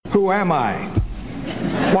Who am I?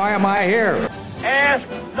 Why am I here? Ask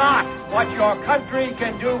not what your country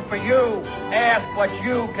can do for you. Ask what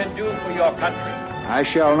you can do for your country. I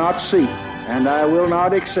shall not seek, and I will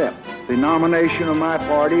not accept the nomination of my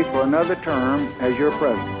party for another term as your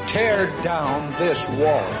president. Tear down this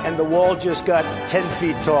wall. And the wall just got 10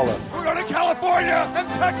 feet taller. We're going to California and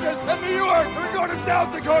Texas and New York. And we're going to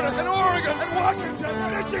South Dakota and Oregon and Washington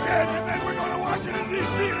and Michigan. And then we're going to Washington,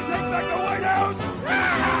 D.C. to take back the White House.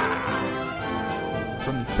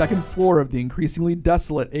 From the second floor of the increasingly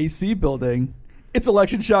desolate AC building, it's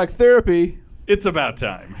Election Shock Therapy. It's about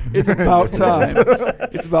time. It's about time.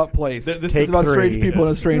 It's about place. This is about strange people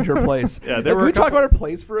in a stranger place. Yeah, Can we talk about our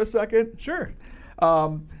place for a second? Sure.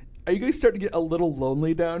 Are you guys starting to get a little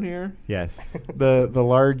lonely down here? Yes. The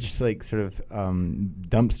large sort of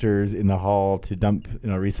dumpsters in the hall to dump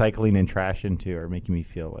recycling and trash into are making me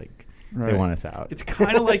feel like they want us out. It's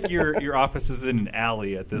kind of like your office is in an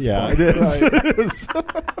alley at this point. Yeah, it is. Right. It is.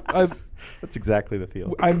 That's exactly the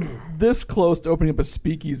feel. I'm this close to opening up a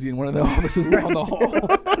speakeasy in one of the offices down the hall.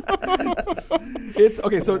 It's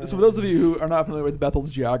okay. So for those of you who are not familiar with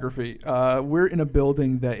Bethel's geography, we're in a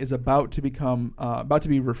building that is about to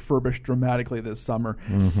be refurbished dramatically this summer,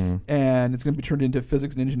 and it's going to be turned into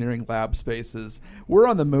physics and engineering lab spaces. We're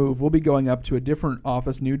on the move. We'll be going up to a different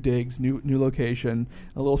office, new digs, new location,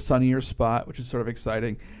 a little sunnier spot, which is sort of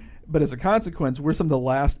exciting. But as a consequence, we're some of the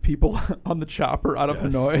last people on the chopper out of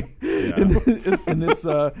Hanoi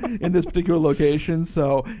in this particular location.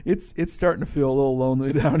 So it's starting to feel a little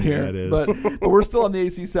lonely down here. Yeah, it is. But we're still on the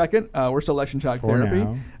AC second. We're still Election Shock Therapy.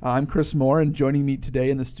 Now. I'm Chris Moore, and joining me today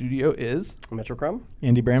in the studio is Metro Crumb,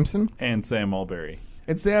 Andy Bramson, And Sam Mulberry.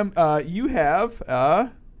 And Sam, you have I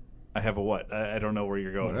have a what? I don't know where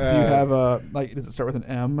you're going. do you have a does it start with an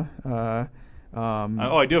M?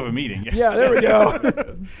 I do have a meeting. Yeah, there we go.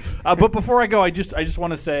 But before I go, I just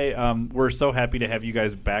want to say we're so happy to have you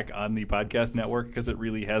guys back on the podcast network because it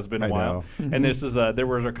really has been a while. And this is there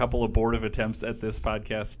was a couple of abortive attempts at this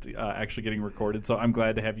podcast actually getting recorded, so I'm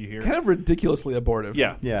glad to have you here. Kind of ridiculously abortive.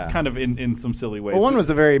 Yeah. Kind of in some silly ways. Well, one was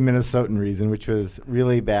a very Minnesotan reason, which was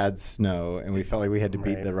really bad snow, and we felt like we had to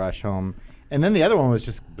beat the rush home. And then the other one was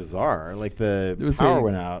just bizarre. Like the power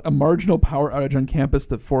went out. A marginal power outage on campus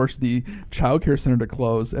that forced the child care center to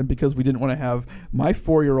close. And because we didn't want to have my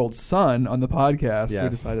 4-year-old son on the podcast, we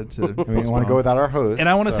decided to we want to go without our host. And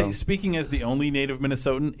I want to say, speaking as the only native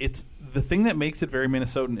Minnesotan, it's the thing that makes it very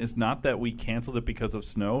Minnesotan is not that we canceled it because of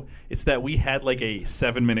snow. It's that we had like a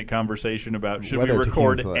 7-minute conversation about should whether we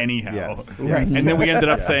record anyhow. Yes. And then we ended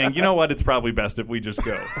up saying, you know what, it's probably best if we just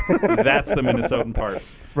go. That's the Minnesotan part.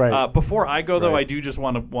 Right. Before I go, though, I do just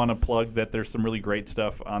want to plug that there's some really great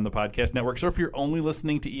stuff on the podcast network. So if you're only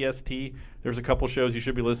listening to EST, there's a couple shows you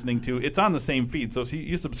should be listening to. It's on the same feed. So if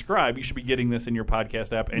you subscribe, you should be getting this in your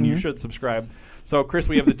podcast app, and you should subscribe. So, Chris,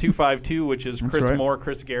 we have the 252, which is Chris Moore,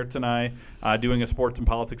 Chris Gertz, and I doing a sports and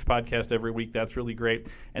politics podcast every week. That's really great.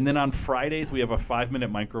 And then on Fridays, we have a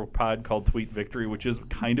 5-minute micropod called Tweet Victory, which is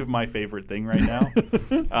kind of my favorite thing right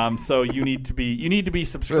now. So you need to be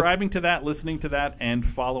subscribing to that, listening to that, and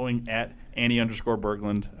following at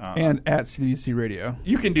Annie_Berglund. And at CWC Radio.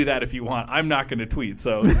 You can do that if you want. I'm not going to tweet,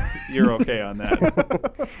 so you're okay on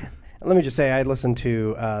that. Let me just say I listened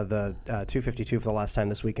to the 252 for the last time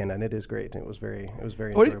this weekend, and it is great. It was very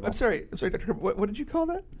enjoyable. I'm sorry, Dr. Herb, what did you call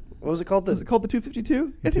that? What was it called? Is it called the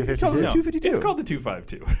 252? The 252. It's called the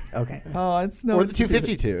 252. Okay. Oh, it's no. Or the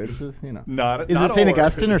 252. It's Not is it St. or.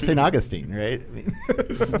 Augustine or St. Augustine, right? I mean,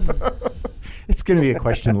 it's going to be a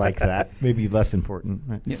question like that. Maybe less important.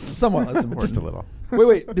 Right? Yeah, somewhat less important. Just a little.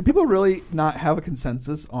 Wait. Do people really not have a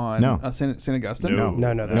consensus on St. Augustine? No.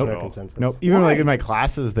 No, there's no consensus. Nope. Even Why? like in my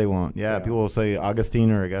classes, they won't. Yeah, people will say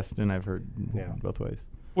Augustine or Augustine. I've heard both ways.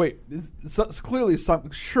 Wait, clearly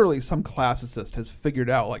surely some classicist has figured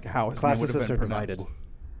out like how his name would have Classicists been are pronounced. divided.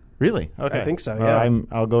 Really? Okay. I think so, Well, yeah.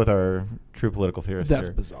 I'll go with our true political theorist That's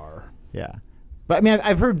here. bizarre. Yeah. But I mean,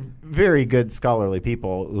 I've heard very good scholarly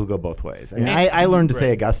people who go both ways. I mean, I learned to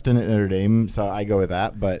say Augustine at Notre Dame, so I go with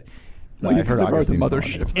that. But Well, you I've heard could have brought the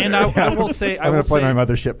Augustine. mothership. And I will say, I'm going to play my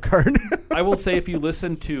mothership card. I will say, if you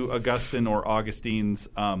listen to Augustine or Augustine's,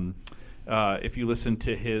 if you listen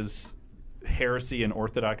to his Heresy and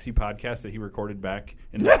Orthodoxy podcast that he recorded back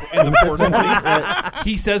in the 40s,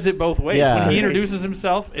 he says it both ways. Yeah. When he introduces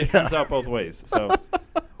himself, it comes out both ways. So,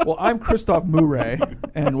 Well, I'm Christoph Murray,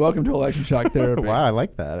 and welcome to Election Shock Therapy. Wow, I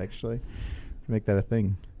like that, actually. Make that a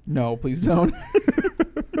thing. No, please don't.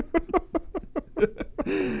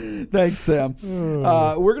 Thanks, Sam.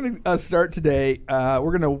 We're going to start today.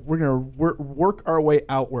 We're going to work our way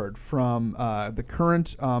outward from the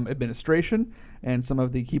current administration and some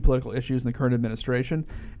of the key political issues in the current administration.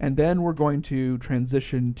 And then we're going to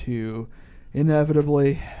transition to,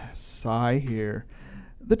 inevitably, sigh here,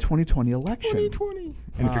 the 2020 election. 2020.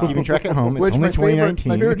 And if you're keeping track at home, it's only 2019.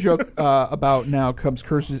 My favorite joke about now comes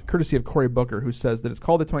courtesy of Cory Booker, who says that it's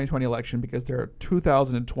called the 2020 election because there are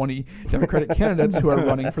 2,020 Democratic candidates who are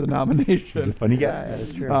running for the nomination. He's a funny guy. That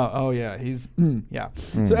is true. Oh yeah, he's yeah.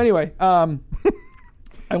 So anyway,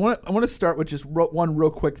 I want to start with just one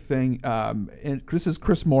real quick thing. And this is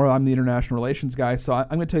Chris Moore. I'm the international relations guy, so I'm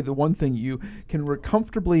going to tell you the one thing you can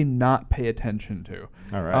comfortably not pay attention to.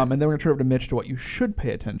 All right. And then we're going to turn over to Mitch to what you should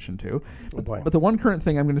pay attention to. Oh boy. But the one current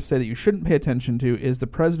thing I'm going to say that you shouldn't pay attention to is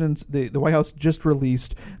the White House just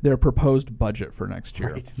released their proposed budget for next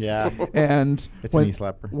year. Right. Yeah. And It's a knee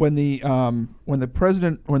slapper. when the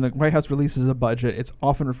White House releases a budget, it's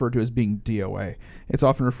often referred to as being DOA. It's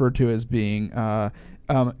often referred to as being kind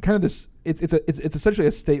of this. It's essentially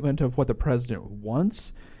a statement of what the president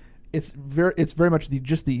wants. It's very much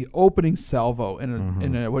just the opening salvo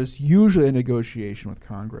in what is usually a negotiation with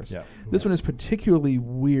Congress. Yeah. This one is particularly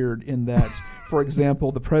weird in that, for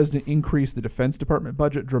example, the president increased the Defense Department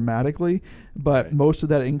budget dramatically, but most of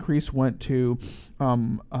that increase went to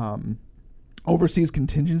overseas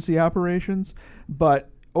contingency operations. But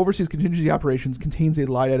overseas contingency operations contains a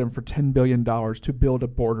line item for $10 billion to build a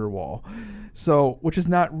border wall. So, which is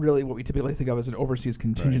not really what we typically think of as an overseas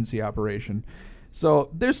contingency operation. So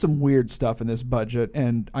there's some weird stuff in this budget,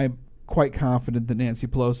 and I'm quite confident that Nancy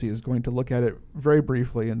Pelosi is going to look at it very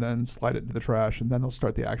briefly and then slide it into the trash, and then they'll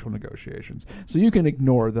start the actual negotiations. So you can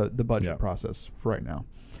ignore the budget process for right now.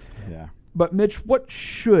 Yeah. But Mitch, what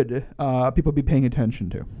should people be paying attention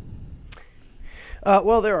to?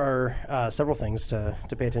 Well, there are several things to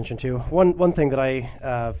pay attention to. One thing that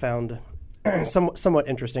I found somewhat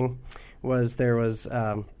interesting was there was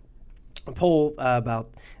a poll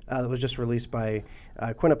about that was just released by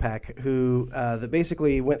Quinnipiac, who that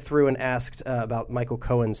basically went through and asked about Michael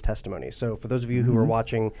Cohen's testimony. So for those of you who were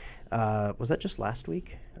watching, was that just last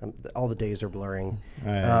week? All the days are blurring.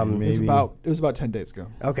 It was about 10 days ago.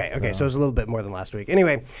 Okay, so it was a little bit more than last week.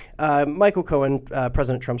 Anyway, Michael Cohen,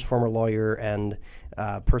 President Trump's former lawyer and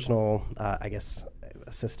personal, I guess,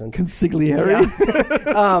 assistant. Consigliere.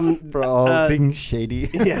 For all things shady.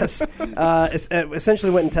 Yes.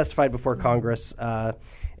 Essentially went and testified before Congress.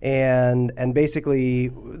 And basically,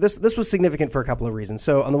 this was significant for a couple of reasons.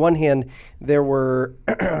 So on the one hand, there were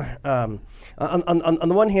on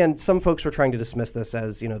the one hand, some folks were trying to dismiss this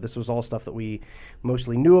as this was all stuff that we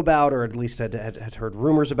mostly knew about, or at least had heard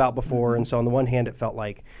rumors about before. And so on the one hand, it felt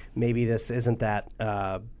like maybe this isn't that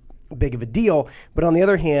big of a deal. But on the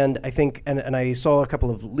other hand, I think, and I saw a couple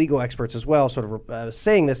of legal experts as well sort of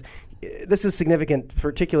saying this is significant,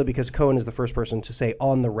 particularly because Cohen is the first person to say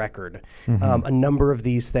on the record a number of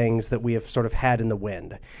these things that we have sort of had in the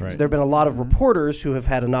wind. Right. So there have been a lot of reporters who have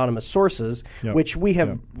had anonymous sources, which we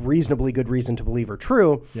have reasonably good reason to believe are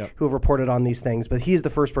true, who have reported on these things. But he's the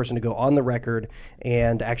first person to go on the record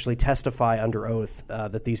and actually testify under oath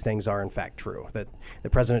that these things are in fact true, that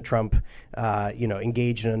President Trump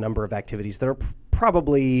engaged in a number of activities that are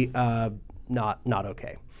probably not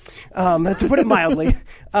okay. To put it mildly.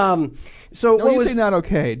 So when you say not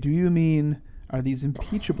okay, do you mean are these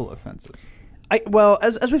impeachable offenses? Well,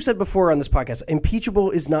 as we've said before on this podcast,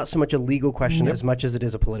 impeachable is not so much a legal question as much as it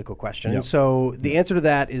is a political question. And so the answer to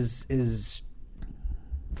that is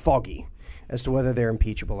foggy as to whether they're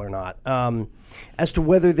impeachable or not. As to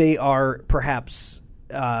whether they are perhaps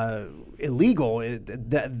illegal,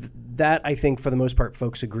 that I think for the most part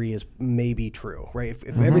folks agree is maybe true, right?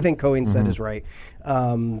 If everything Cohen said is right,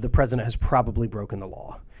 the president has probably broken the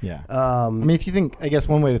law. Yeah. I mean, if you think, I guess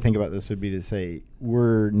one way to think about this would be to say,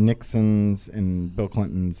 were Nixon's and Bill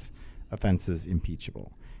Clinton's offenses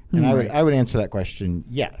impeachable? And I would answer that question,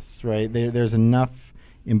 yes, right? There's enough,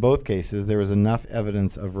 in both cases, there was enough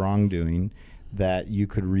evidence of wrongdoing that you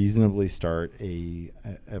could reasonably start a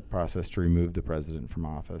process to remove the president from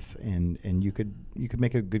office, and you could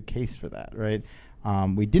make a good case for that, right?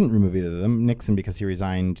 We didn't remove either of them. Nixon because he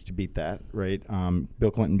resigned to beat that, right?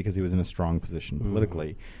 Bill Clinton because he was in a strong position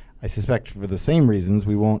politically. I suspect for the same reasons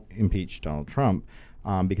we won't impeach Donald Trump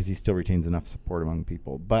because he still retains enough support among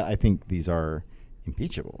people. But I think these are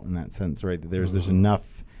impeachable in that sense, right? There's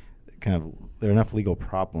enough there are enough legal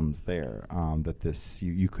problems there that this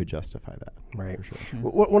you could justify that, right? For sure.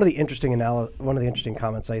 One of the interesting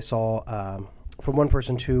comments I saw from one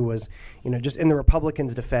person too was, just in the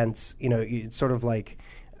Republicans' defense, it's sort of like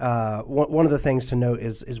one of the things to note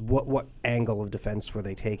is what angle of defense were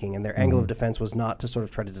they taking, and their angle of defense was not to sort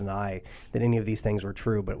of try to deny that any of these things were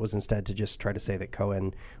true, but it was instead to just try to say that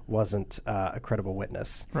Cohen wasn't a credible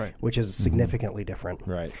witness, right? Which is significantly different,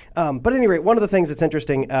 right? But at any rate, one of the things that's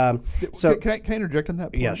interesting. So can I interject on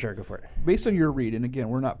that point? Yeah, sure, go for it. Based on your read, and again,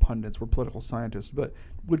 we're not pundits, we're political scientists, but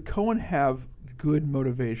would Cohen have good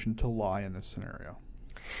motivation to lie in this scenario?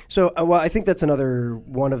 So, well, I think that's another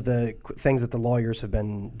one of the things that the lawyers have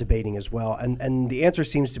been debating as well. And the answer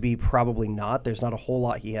seems to be probably not. There's not a whole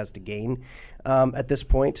lot he has to gain at this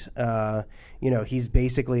point. He's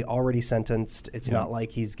basically already sentenced. It's not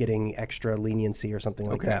like he's getting extra leniency or something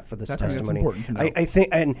like that for this testimony. That's important to know. I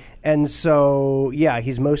think, and so, yeah,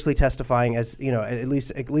 he's mostly testifying as, at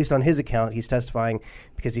least on his account, he's testifying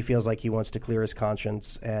because he feels like he wants to clear his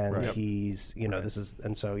conscience, and he's, this is,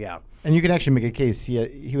 and so, yeah. And you can actually make a case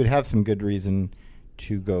he would have some good reason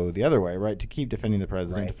to go the other way, right? To keep defending the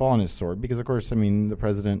president, to fall on his sword, because of course, the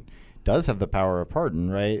president does have the power of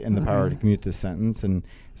pardon, right, and the power to commute this sentence, and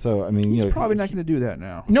so he's probably not going to do that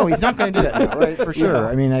now. No, he's not going to do that now, right? For sure.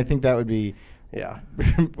 I think that would be. Yeah.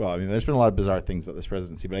 Well, there's been a lot of bizarre things about this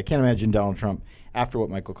presidency, but I can't imagine Donald Trump, after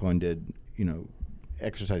what Michael Cohen did,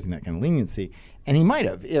 exercising that kind of leniency. And he might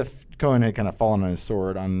have, if Cohen had kind of fallen on his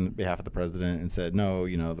sword on behalf of the president and said, no,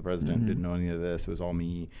 the president didn't know any of this. It was all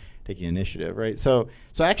me taking initiative, right? So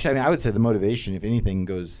actually, I would say the motivation, if anything,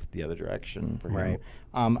 goes the other direction for him. Right.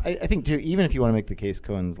 I think, too, even if you want to make the case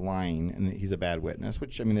Cohen's lying and he's a bad witness,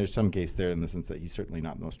 which, there's some case there in the sense that he's certainly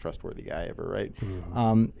not the most trustworthy guy ever, right?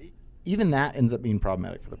 Even that ends up being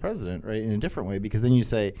problematic for the president, right, in a different way, because then you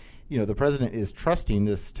say, the president is trusting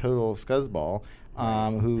this total scuzzball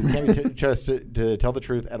who can't be trusted to tell the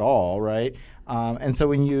truth at all, right? And so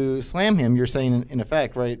when you slam him, you're saying, in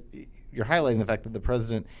effect, right, you're highlighting the fact that the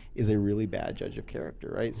president is a really bad judge of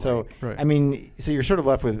character, right? So, so you're sort of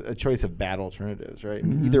left with a choice of bad alternatives, right?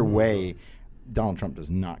 Either way, Donald Trump does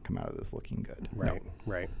not come out of this looking good.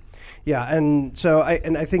 Right. Yeah, and so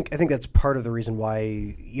I think that's part of the reason why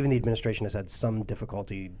even the administration has had some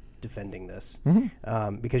difficulty defending this,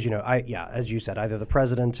 because as you said, either the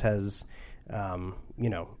president has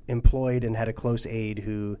employed and had a close aide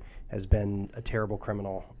who has been a terrible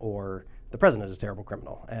criminal, or the president is a terrible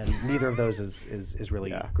criminal, and neither of those is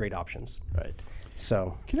really great options. Right.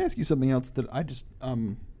 So, can I ask you something else that I just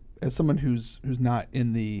as someone who's not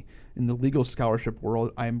in the legal scholarship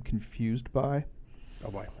world, I'm confused by? Oh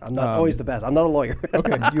boy, I'm not always the best. I'm not a lawyer.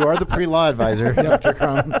 Okay, you are the pre-law advisor, Dr.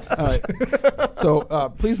 Crum. All right.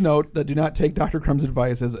 So please note that do not take Dr. Crum's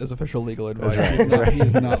advice as official legal advice. He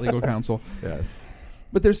is not legal counsel. Yes.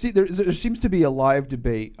 But there seems to be a live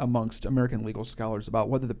debate amongst American legal scholars about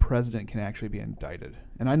whether the president can actually be indicted.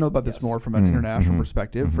 And I know about this more from an international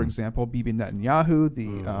perspective. For example, Bibi Netanyahu,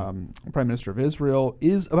 the Prime Minister of Israel,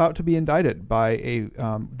 is about to be indicted by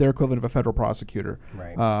their equivalent of a federal prosecutor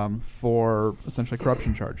for essentially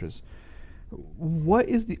corruption charges. What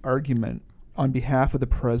is the argument on behalf of the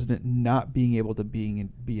president not being able to be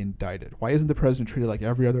indicted? Why isn't the president treated like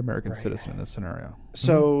every other American citizen in this scenario?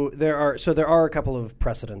 So there are a couple of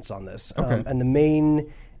precedents on this, and the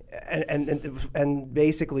main and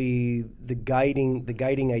basically the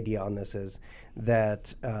guiding idea on this is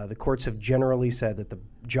that the courts have generally said that the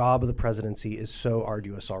job of the presidency is so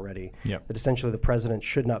arduous already that essentially the president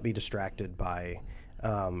should not be distracted by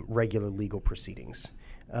regular legal proceedings,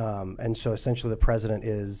 and so essentially the president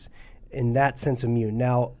is, in that sense, immune.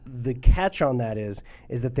 Now, the catch on that is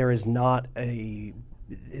that there is not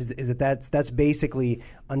that's basically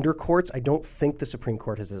under courts. I don't think the Supreme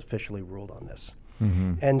Court has officially ruled on this.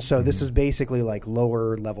 And so this is basically like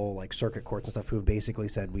lower level, like circuit courts and stuff, who have basically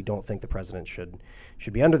said we don't think the president should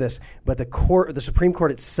be under this. But the Supreme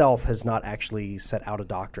Court itself has not actually set out a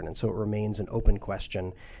doctrine, and so it remains an open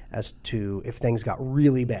question as to if things got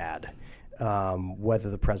really bad,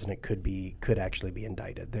 whether the president could actually be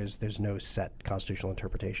indicted. There's no set constitutional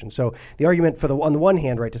interpretation. So the argument on the one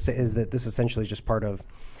hand, right, to say is that this essentially is just part of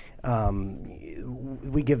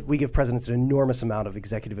we give presidents an enormous amount of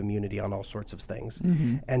executive immunity on all sorts of things,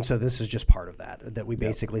 and so this is just part of that we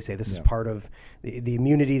basically say this is part of the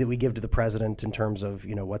immunity that we give to the president in terms of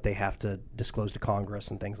what they have to disclose to Congress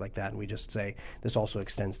and things like that, and we just say this also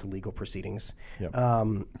extends to legal proceedings.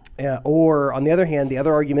 Or on the other hand, the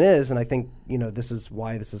other argument is, and I think this is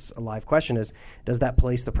why this is a live question, is does that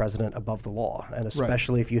place the president above the law, and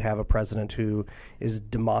especially if you have a president who is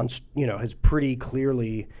has pretty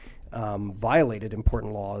clearly violated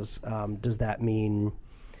important laws, does that mean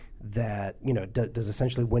that does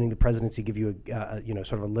essentially winning the presidency give you a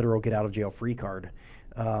sort of a literal get out of jail free card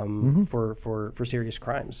for serious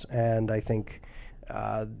crimes? And I think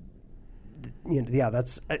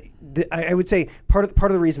that's I would say part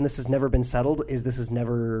of the reason this has never been settled is this has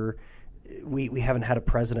never we haven't had a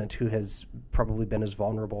president who has probably been as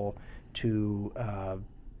vulnerable to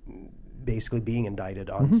basically being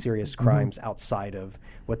indicted on serious crimes outside of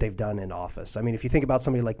what they've done in office. I mean, if you think about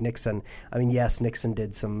somebody like Nixon, I mean, yes, Nixon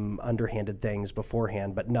did some underhanded things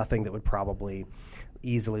beforehand, but nothing that would probably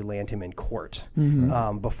easily land him in court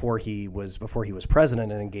before he was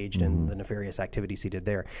president and engaged in the nefarious activities he did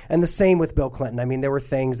there. And the same with Bill Clinton. I mean, there were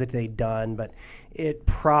things that they'd done, but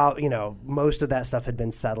most of that stuff had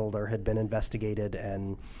been settled or had been investigated,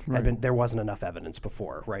 and there wasn't enough evidence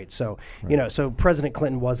before, right? So so President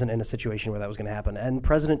Clinton wasn't in a situation where that was going to happen. And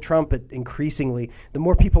President Trump, increasingly, the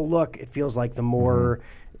more people look, it feels like the more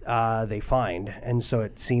they find, and so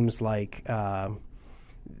it seems like.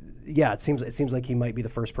 It seems like he might be the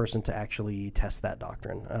first person to actually test that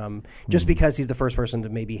doctrine, just because he's the first person to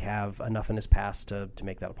maybe have enough in his past to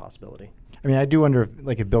make that a possibility. I mean, I do wonder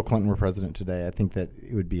if Bill Clinton were president today, I think that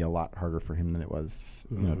it would be a lot harder for him than it was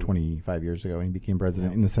 25 years ago when he became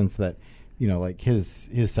president, in the sense that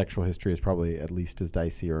his sexual history is probably at least as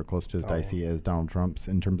dicey or close to as dicey as Donald Trump's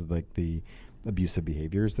in terms of the abusive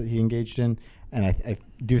behaviors that he engaged in. And I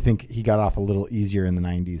do think he got off a little easier in the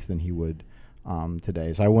 90s than he would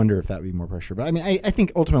today. So I wonder if that would be more pressure. But I mean, I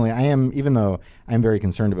think ultimately even though I'm very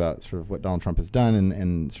concerned about sort of what Donald Trump has done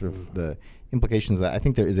and sort of the implications of that, I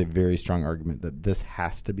think there is a very strong argument that this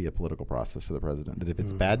has to be a political process for the president, that if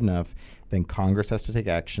it's bad enough, then Congress has to take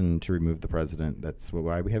action to remove the president. That's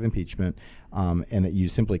why we have impeachment, and that you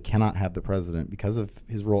simply cannot have the president, because of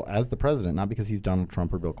his role as the president, not because he's Donald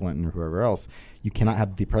Trump or Bill Clinton or whoever else, you cannot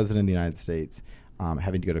have the president of the United States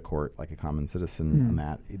having to go to court like a common citizen on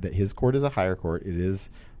that his court is a higher court. It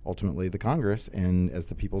is ultimately the Congress, and as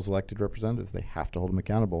the people's elected representatives, they have to hold him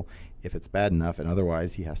accountable if it's bad enough, and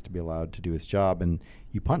otherwise he has to be allowed to do his job. And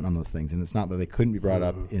you punt on those things, and it's not that they couldn't be brought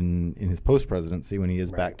up in his post-presidency when he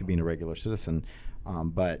is back to being a regular citizen,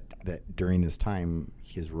 but that during this time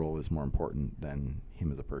his role is more important than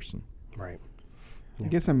him as a person. Right. I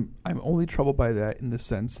guess I'm only troubled by that in the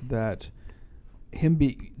sense that him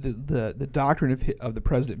be the doctrine of the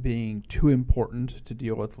president being too important to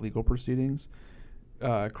deal with legal proceedings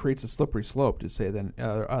creates a slippery slope to say then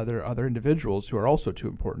other individuals who are also too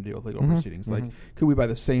important to deal with legal proceedings. Like, could we by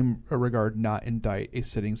the same regard not indict a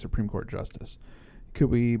sitting Supreme Court justice? Could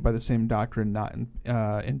we by the same doctrine not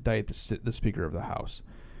indict the Speaker of the House?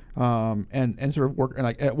 And sort of work, and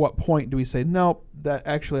like, at what point do we say no? That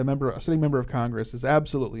actually a sitting member of Congress is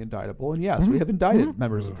absolutely indictable, and yes, we have indicted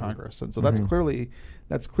members of Congress, and so that's clearly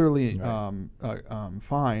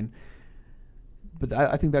fine. But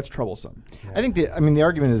I think that's troublesome. I think the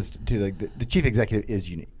argument is the chief executive is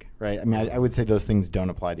unique, right? I mean, I would say those things don't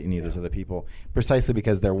apply to any of those other people, precisely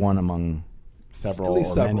because they're one among several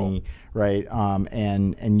or many, right?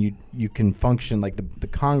 And you can function, like the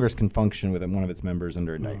Congress can function with one of its members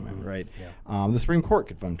under indictment, right? Yeah. The Supreme Court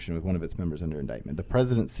could function with one of its members under indictment. The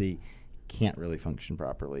presidency can't really function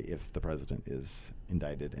properly if the president is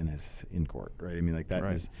indicted and is in court, right? I mean, like that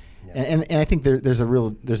is, and I think there's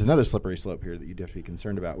another slippery slope here that you have to be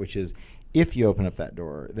concerned about, which is if you open up that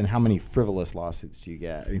door, then how many frivolous lawsuits do you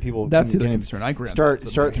get? I mean, people that's the concern. I grant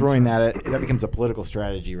start throwing that at that becomes a political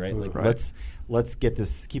strategy, right? Like let's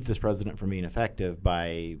keep this president from being effective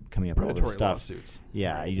by coming up with all this stuff. Lawsuits.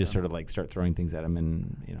 Yeah, you just sort of like start throwing things at him,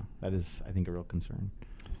 and that is, I think, a real concern.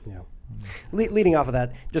 Yeah. Leading off of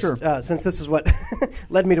that, since this is what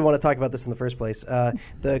led me to want to talk about this in the first place, the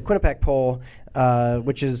Quinnipiac poll,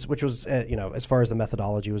 which was as far as the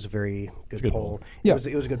methodology, was a very good poll. Yeah.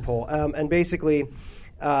 It was a good poll, and basically.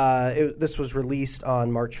 This was released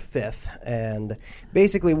on March 5th, and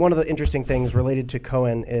basically one of the interesting things related to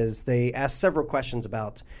Cohen is they asked several questions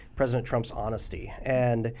about President Trump's honesty,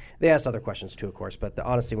 and they asked other questions too, of course, but the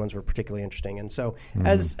honesty ones were particularly interesting. And so,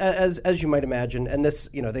 as you might imagine, and this,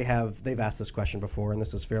 they've asked this question before, and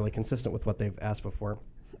this is fairly consistent with what they've asked before.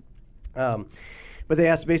 But they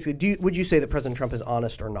asked basically, would you say that President Trump is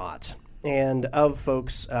honest or not? And of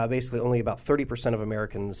folks, basically only about 30% of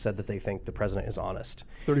Americans said that they think the president is honest.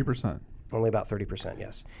 30%. Only about 30%,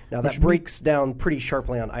 yes. Now that breaks down pretty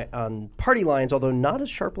sharply on party lines, although not as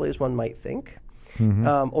sharply as one might think.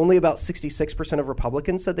 Only about 66% of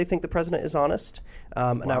Republicans said they think the president is honest.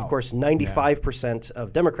 And now, of course, 95%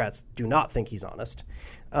 of Democrats do not think he's honest.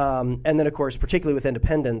 And then, of course, particularly with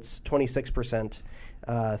independents, 26%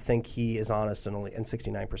 think he is honest, and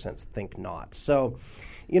 69% think not. So,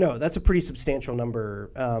 that's a pretty substantial number.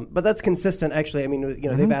 But that's consistent, actually. I mean,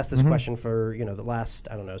 they've asked this question for the last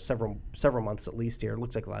several months at least here. It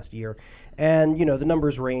looks like last year, and the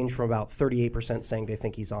numbers range from about 38% saying they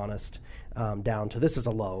think he's honest down to this is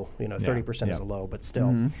a low. 30% is a low, but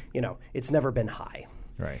still, it's never been high.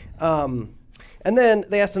 Right. And then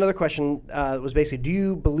they asked another question that was basically, do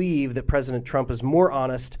you believe that President Trump is more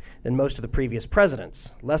honest than most of the previous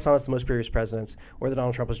presidents, less honest than most previous presidents, or that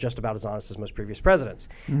Donald Trump was just about as honest as most previous presidents?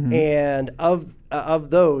 And of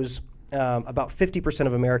those, about 50%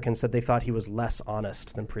 of Americans said they thought he was less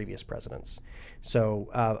honest than previous presidents. So,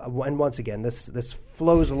 and once again, this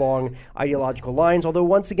flows along ideological lines, although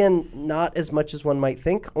once again, not as much as one might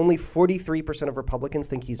think. Only 43% of Republicans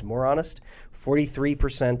think he's more honest.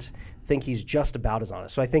 43% think he's just about as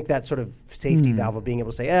honest. So I think that sort of safety valve of being able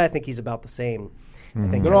to say, I think he's about the same. I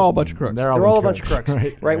think they're all a bunch of crooks. They're all a bunch of crooks.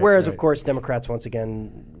 Right. Whereas, of course, Democrats, once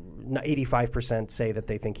again, 85% say that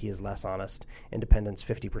they think he is less honest. Independents,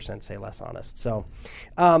 50% say less honest. So,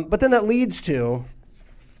 but then that leads to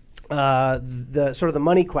the sort of the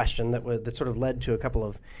money question that sort of led to a couple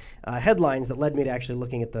of headlines that led me to actually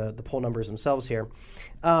looking at the poll numbers themselves here.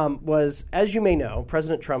 Was, as you may know,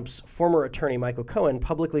 President Trump's former attorney, Michael Cohen,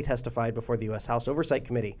 publicly testified before the U.S. House Oversight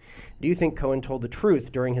Committee. Do you think Cohen told the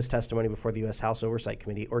truth during his testimony before the U.S. House Oversight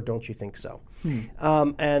Committee, or don't you think so?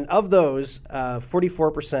 And of those,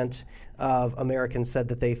 44% of Americans said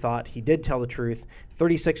that they thought he did tell the truth,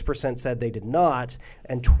 36% said they did not,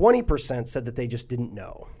 and 20% said that they just didn't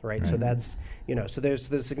know, right? So that's, so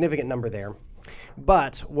there's a significant number there.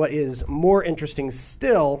 But what is more interesting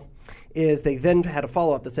still is they then had a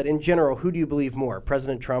follow-up that said, in general, who do you believe more,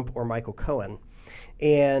 President Trump or Michael Cohen?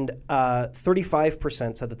 And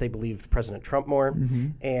 35% said that they believed President Trump more,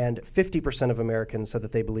 and 50% of Americans said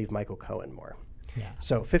that they believed Michael Cohen more. Yeah.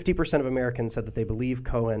 So 50% of Americans said that they believe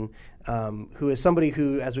Cohen, who is somebody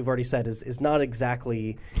who, as we've already said, is not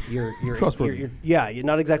exactly your trustworthy. You're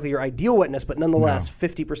not exactly your ideal witness, but nonetheless,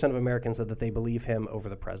 50% of Americans said that they believe him over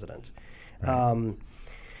the president. Right.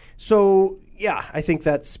 So yeah, I think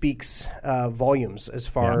that speaks volumes as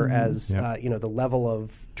far as the level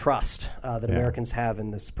of trust that Americans have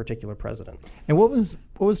in this particular president. And what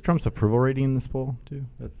was Trump's approval rating in this poll too?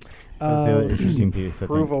 That's the other interesting piece.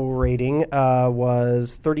 Approval rating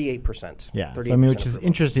was 38%. Yeah, 38%, so, I mean, which is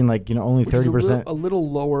interesting. Like only 30%, a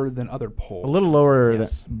little lower than other polls. A little lower,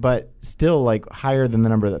 but still higher than the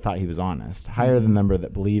number that thought he was honest. Higher than the number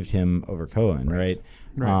that believed him over Cohen. Right.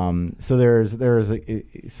 Right. So there's a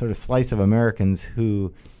sort of slice of Americans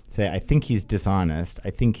who say, I think he's dishonest. I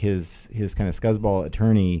think his kind of scuzzball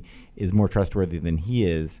attorney is more trustworthy than he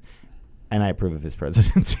is, and I approve of his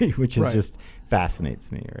presidency, which is just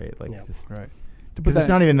fascinates me, right? It's just right. Because it's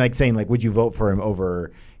not even saying would you vote for him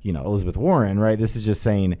over Elizabeth Warren, right? This is just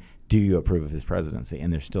saying, do you approve of his presidency?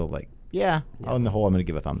 And they're still on the whole, I'm going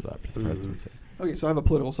to give a thumbs up to the presidency. Okay, so I have a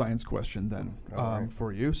political science question then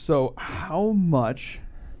for you. So how much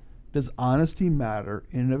does honesty matter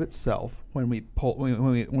in and of itself when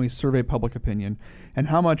we survey public opinion, and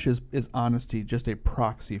how much is honesty just a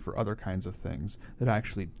proxy for other kinds of things that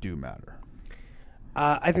actually do matter?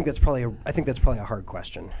 I think that's probably a hard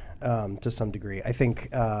question to some degree. I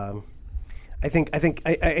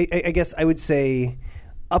guess I would say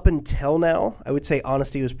up until now, I would say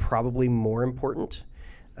honesty was probably more important.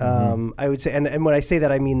 I would say, and when I say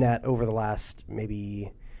that, I mean that over the last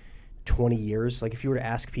maybe 20 years. If you were to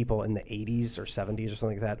ask people in the 80s or 70s or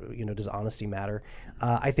something like that, does honesty matter?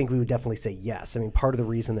 I think we would definitely say yes. I mean, part of the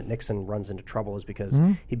reason that Nixon runs into trouble is because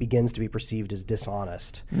he begins to be perceived as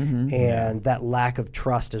dishonest. And that lack of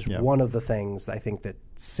trust is one of the things I think that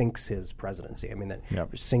sinks his presidency. I mean, that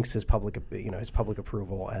sinks his public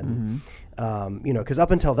approval. And, because up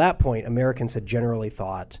until that point, Americans had generally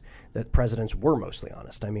thought that presidents were mostly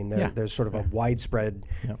honest. I mean, there's sort of a widespread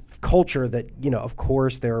culture that, of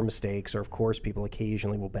course there are mistakes, or of course people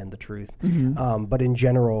occasionally will bend the truth. But in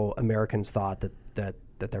general, Americans thought that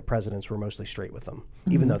their presidents were mostly straight with them,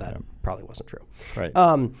 even though that probably wasn't true. Right.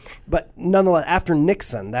 But nonetheless, after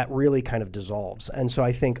Nixon, that really kind of dissolves. And so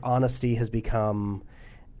I think honesty has become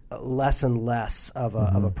less and less of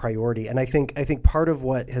a priority. And I think part of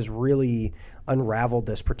what has really unraveled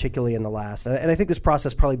this, particularly in the last, and I think this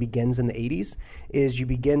process probably begins in the 80s, is you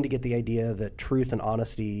begin to get the idea that truth and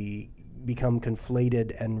honesty become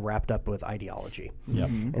conflated and wrapped up with ideology. Yep.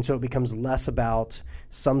 And so it becomes less about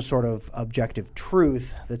some sort of objective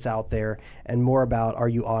truth that's out there and more about, are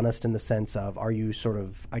you honest in the sense of, are you sort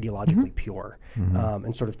of ideologically pure,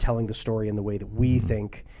 and sort of telling the story in the way that we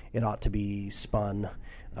think it ought to be spun,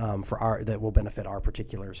 that will benefit our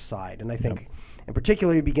particular side. And I think in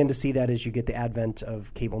particular you begin to see that as you get the advent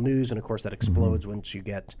of cable news, and of course that explodes once you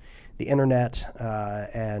get the internet,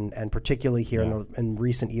 and particularly here in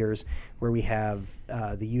recent years where we have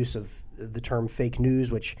the use of the term fake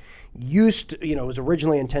news, which was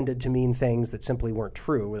originally intended to mean things that simply weren't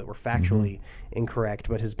true, that were factually incorrect,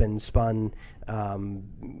 but has been spun,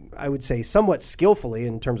 I would say, somewhat skillfully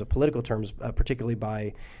in terms of political terms, particularly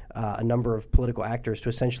by a number of political actors, to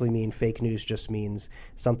essentially mean fake news just means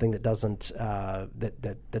something that doesn't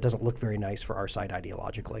that doesn't look very nice for our side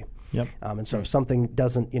ideologically. Yep. And so if something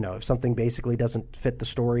doesn't, if something basically doesn't fit the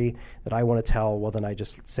story that I want to tell, well, then I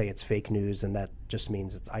just say it's fake news, and that just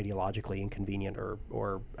means it's ideologically inconvenient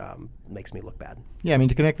or makes me look bad. Yeah, I mean,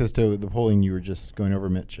 to connect this to the polling you were just going over,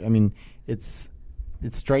 Mitch, I mean, it's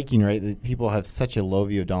striking, right, that people have such a low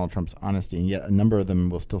view of Donald Trump's honesty, and yet a number of them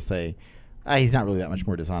will still say, he's not really that much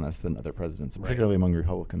more dishonest than other presidents, particularly among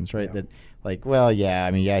Republicans, right? Yeah. That, like, well,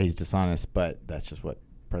 he's dishonest, but that's just what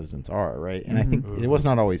presidents are, right? And I think it was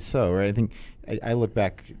not always so, right? I think I look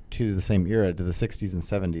back to the same era, to the 60s and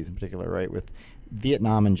 70s in particular, right, with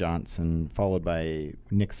Vietnam and Johnson, followed by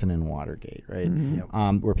Nixon and Watergate, right?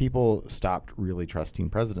 Where people stopped really trusting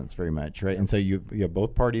presidents very much, right? And so you have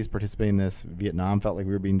both parties participating in this. Vietnam felt like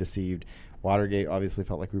we were being deceived. Watergate obviously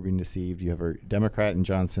felt like we were being deceived. You have a Democrat in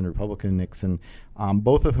Johnson, a Republican in Nixon,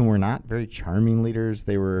 both of whom were not very charming leaders.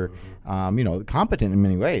 They were, competent in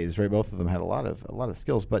many ways, right? Both of them had a lot of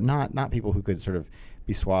skills, but not people who could sort of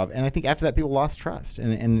be suave. And I think after that, people lost trust,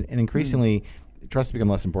 and increasingly. Trust become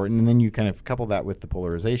less important, and then you kind of couple that with the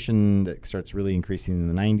polarization that starts really increasing in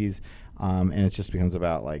the 90s, and it just becomes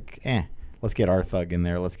about like, let's get our thug in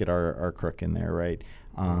there, let's get our crook in there, right?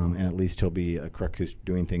 And at least he'll be a crook who's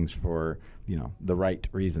doing things for the right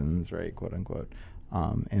reasons, right, quote unquote.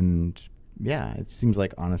 And it seems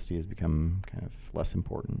like honesty has become kind of less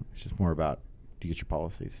important. It's just more about, do you get your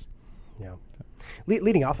policies? Yeah.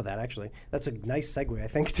 Leading off of that, actually, that's a nice segue, I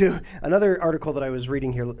think, to another article that I was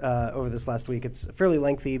reading here over this last week. It's fairly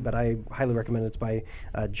lengthy, but I highly recommend it. It's by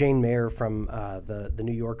Jane Mayer from the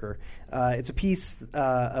New Yorker. It's a piece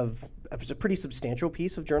it's a pretty substantial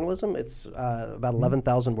piece of journalism. It's about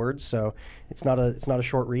 11,000 words, so it's not a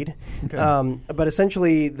short read. Okay. But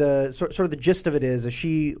essentially, the sort of the gist of it is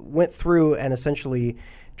she went through and essentially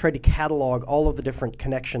tried to catalog all of the different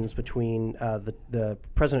connections between the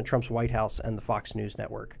President Trump's White House and the Fox News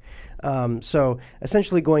network. So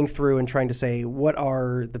essentially going through and trying to say, what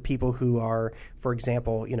are the people who are, for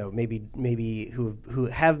example, maybe who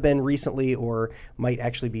have been recently or might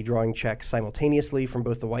actually be drawing checks simultaneously from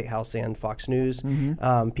both the White House and Fox News.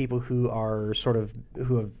 People who have sort of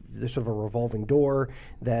a revolving door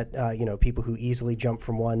that people who easily jump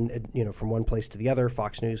from one place to the other,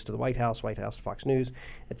 Fox News to the White House to Fox News,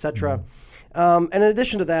 etc. And in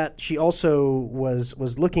addition to that, she also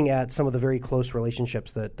was looking at some of the very close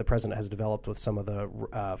relationships that the president has developed with some of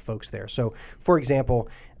the folks there. So, for example,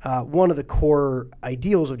 one of the core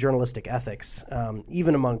ideals of journalistic ethics,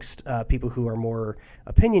 even amongst people who are more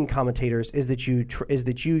opinion commentators, is that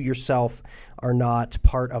you yourself are not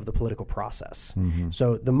part of the political process.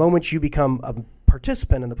 So the moment you become a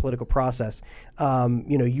participant in the political process,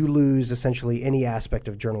 you lose essentially any aspect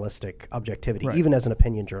of journalistic objectivity, even as an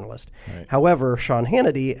opinion journalist. Right. However, Sean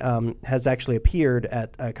Hannity has actually appeared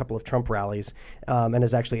at a couple of Trump rallies and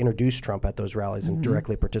has actually introduced Trump at those rallies and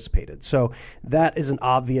directly participated. So that is an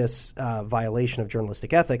obvious violation of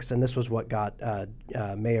journalistic ethics, and this was what got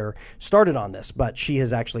Mayer started on this. But she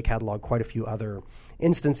has actually cataloged quite a few other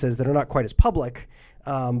instances that are not quite as public,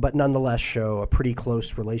 but nonetheless show a pretty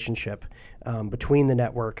close relationship between the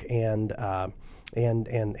network and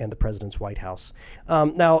the president's White House.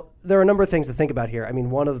 Now, there are a number of things to think about here. I mean,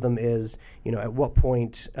 one of them is, at what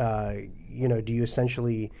point, do you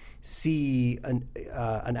essentially see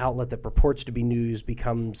an outlet that purports to be news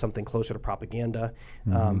become something closer to propaganda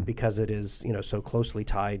because it is, so closely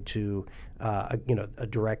tied to, a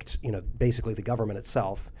direct, basically the government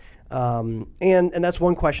itself. And that's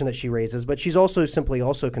one question that she raises, but she's also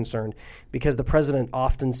concerned because the president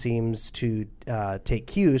often seems to take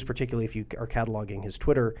cues, particularly if you are cataloging his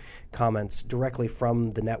Twitter comments, directly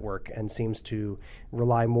from the network, and seems to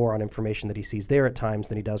rely more on information that he sees there at times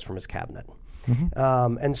than he does from his cabinet.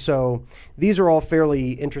 And so these are all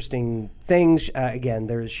fairly interesting things.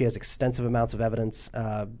 Again, she has extensive amounts of evidence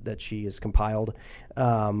that she has compiled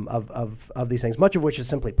of these things, much of which is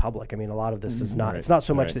simply public. I mean, a lot of this is not. It's not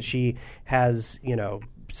so much that she has,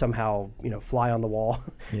 somehow, fly on the wall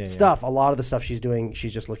stuff. A lot of the stuff she's doing,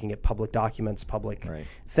 she's just looking at public documents, public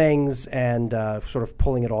things, and sort of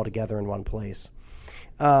pulling it all together in one place.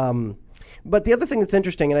 But the other thing that's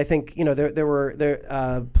interesting, and I think the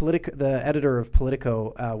editor of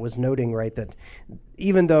Politico was noting, right, that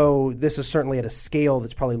even though this is certainly at a scale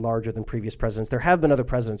that's probably larger than previous presidents, there have been other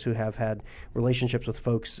presidents who have had relationships with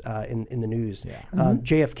folks in the news.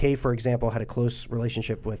 JFK, for example, had a close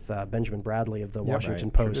relationship with Benjamin Bradley of the Washington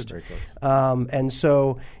Post. Very close. And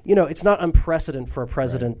so, it's not unprecedented for a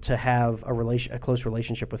president to have a close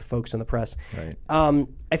relationship with folks in the press. Right.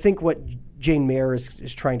 I think what Jane Mayer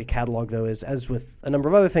is trying to catalog, though, is, as with a number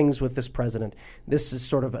of other things with this president, this is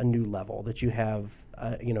sort of a new level that you have,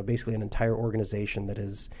 basically an entire organization that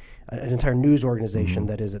is an entire news organization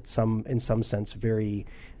that is in some sense very,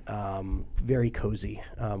 very cozy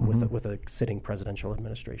with a sitting presidential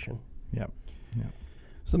administration. Yep.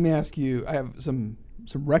 So let me ask you. I have some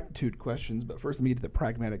rectitude questions, but first let me get to the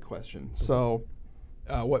pragmatic question. So,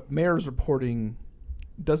 what Mayer's reporting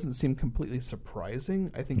doesn't seem completely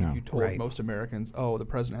surprising. I think if you told most Americans, the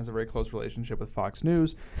president has a very close relationship with Fox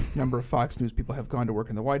News, a number of Fox News people have gone to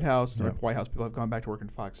work in the White House, the White House people have gone back to work in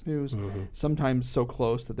Fox News, sometimes so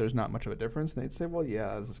close that there's not much of a difference, and they'd say, well,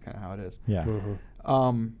 yeah, this is kind of how it is. Yeah.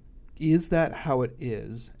 Is that how it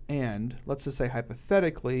is? And let's just say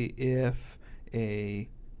hypothetically, if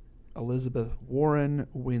Elizabeth Warren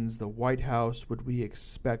wins the White House, would we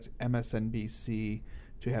expect MSNBC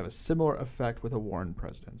to have a similar effect with a Warren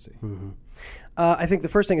presidency? I think the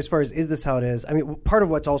first thing, as far as is this how it is, I mean, part of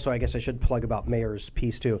what's also, I guess I should plug about Mayer's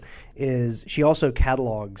piece too, is she also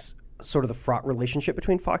catalogs sort of the fraught relationship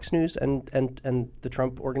between Fox News and the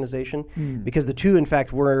Trump organization, because the two, in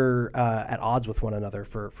fact, were at odds with one another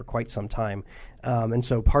for quite some time. And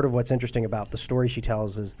so part of what's interesting about the story she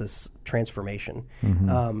tells is this transformation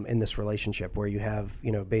in this relationship where you have,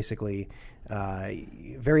 basically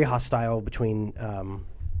very hostile between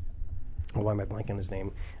why am I blanking his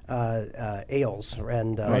name? Ailes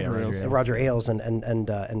and Roger Ailes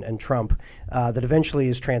and Trump that eventually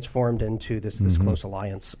is transformed into this close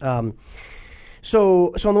alliance.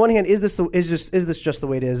 So on the one hand, is this just the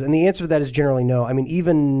way it is? And the answer to that is generally no. I mean,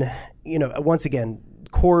 even once again,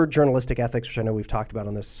 core journalistic ethics, which I know we've talked about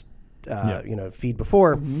on this feed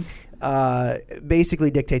before, basically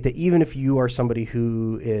dictate that even if you are somebody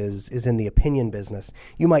who is in the opinion business,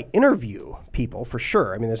 you might interview people for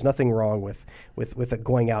sure. I mean, there's nothing wrong with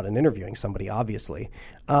going out and interviewing somebody, obviously,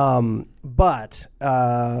 but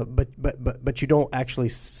you don't actually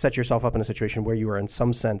set yourself up in a situation where you are in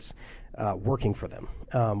some sense working for them,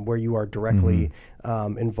 where you are directly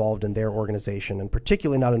involved in their organization, and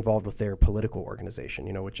particularly not involved with their political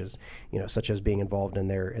organization, which is, such as being involved in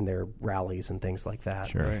their rallies and things like that.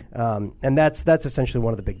 Sure. Right. And that's essentially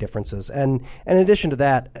one of the big differences. And in addition to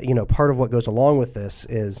that, part of what goes along with this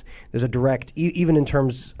is there's a direct, even in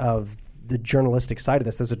terms of the journalistic side of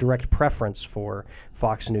this, there's a direct preference for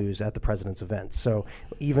Fox News at the president's events. So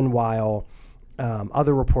even while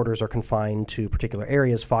other reporters are confined to particular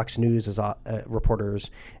areas, Fox News reporters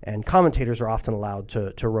and commentators are often allowed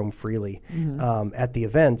to roam freely at the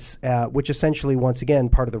events, which essentially, once again,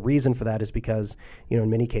 part of the reason for that is because, in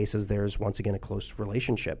many cases, there's once again a close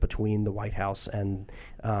relationship between the White House and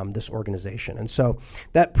this organization. And so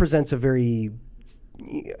that presents a very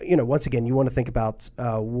once again, you want to think about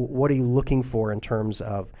what are you looking for in terms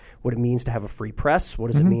of what it means to have a free press? What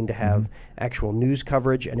does it mean to have actual news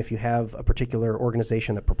coverage? And if you have a particular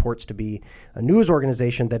organization that purports to be a news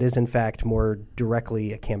organization that is in fact more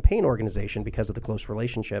directly a campaign organization because of the close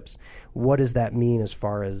relationships, what does that mean as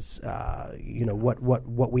far as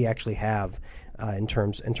what we actually have in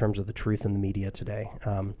terms of the truth in the media today?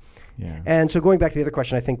 And so going back to the other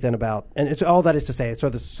question, I think then about, and it's all that is to say, so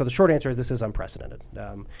the short answer is this is unprecedented.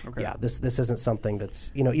 Yeah, this isn't something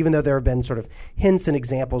that's, even though there have been sort of hints and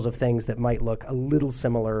examples of things that might look a little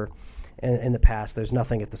similar in the past, there's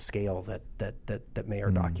nothing at the scale that Mayer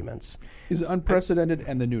documents. Is it unprecedented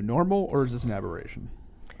and the new normal, or is this an aberration?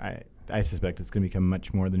 I suspect it's going to become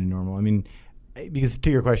much more the new normal. I mean, because to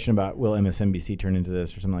your question about will MSNBC turn into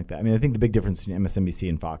this or something like that, I mean, I think the big difference between MSNBC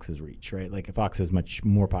and Fox is reach, right? Like Fox is much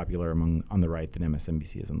more popular on the right than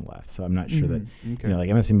MSNBC is on the left. So I'm not sure that, like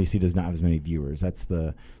MSNBC does not have as many viewers. That's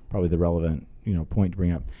probably the relevant point to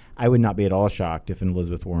bring up. I would not be at all shocked if an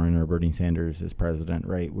Elizabeth Warren or Bernie Sanders as president,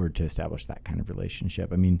 right, were to establish that kind of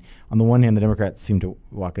relationship. I mean, on the one hand, the Democrats seem to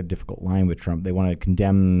walk a difficult line with Trump. They want to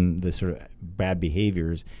condemn the sort of bad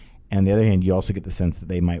behaviors. And on the other hand, you also get the sense that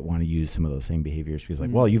they might want to use some of those same behaviors because,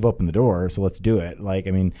 well, you've opened the door, so let's do it.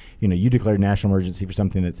 You declared national emergency for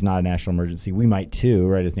something that's not a national emergency. We might too,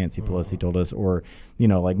 right, as Nancy Pelosi told us. Or,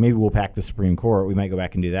 maybe we'll pack the Supreme Court. We might go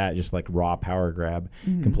back and do that, just like raw power grab,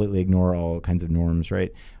 completely ignore all kinds of norms,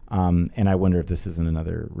 right? And I wonder if this is in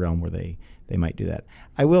another realm where they might do that.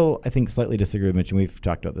 I will, I think, slightly disagree with Mitch, and we've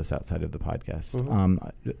talked about this outside of the podcast.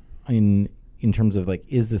 In terms of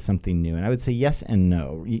is this something new? And I would say yes and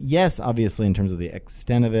no. Yes, obviously, in terms of the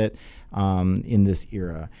extent of it in this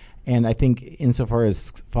era. And I think insofar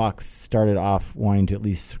as Fox started off wanting to at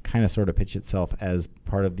least kind of sort of pitch itself as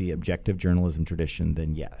part of the objective journalism tradition,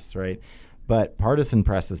 then yes, right? But partisan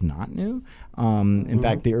press is not new. In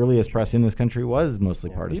fact, the earliest press in this country was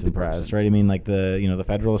mostly partisan press, right? I mean, the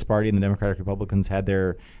Federalist Party and the Democratic Republicans had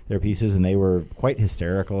their pieces, and they were quite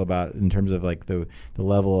hysterical about in terms of the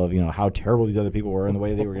level of how terrible these other people were and the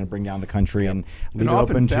way they were going to bring down the country and leave it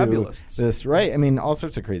open to this, right? I mean, all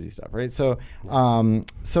sorts of crazy stuff, right? So,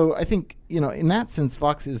 so I think in that sense,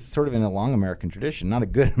 Fox is sort of in a long American tradition, not a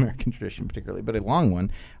good American tradition particularly, but a long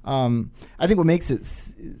one. I think what makes it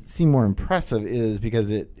seem more impressive is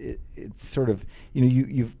because it's sort of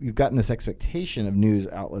you've gotten this expectation of news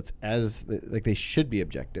outlets as they should be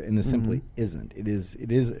objective, and this simply isn't. It is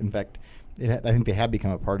in fact. I think they have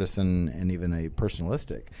become a partisan and even a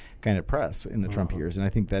personalistic kind of press in the Trump years, and I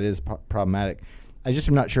think that is problematic. I just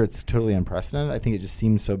am not sure it's totally unprecedented. I think it just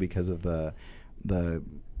seems so because of the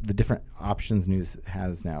different options news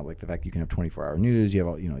has now, like the fact you can have 24-hour news. You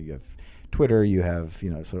have you have Twitter, you have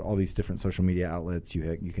sort of all these different social media outlets.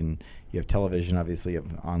 You have television, obviously, you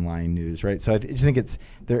have online news, right? So I just think it's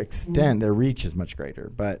their extent, their reach is much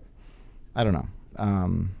greater. But I don't know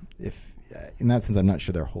if in that sense, I'm not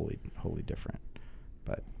sure they're wholly different.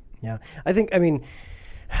 But yeah,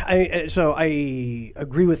 so I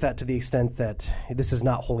agree with that to the extent that this is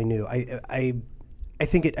not wholly new. I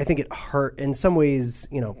think it hurt in some ways.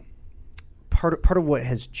 Part of what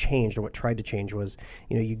has changed or what tried to change was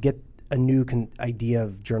you get a new idea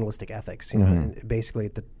of journalistic ethics. Basically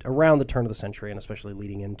around the turn of the century, and especially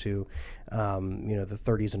leading into the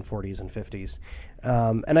 30s and 40s and 50s.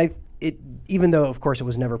 And even though of course it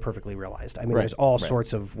was never perfectly realized. I mean, there's all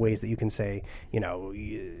sorts of ways that you can say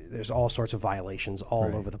there's all sorts of violations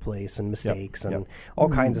all over the place and mistakes and all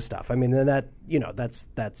kinds of stuff. I mean, then that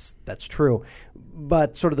that's true,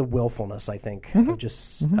 but sort of the willfulness, I think, of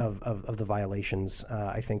just of the violations,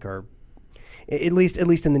 I think are. At least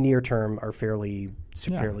in the near term, are fairly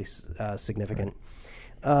significant.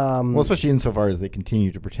 Well, especially insofar as they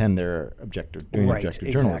continue to pretend they're objective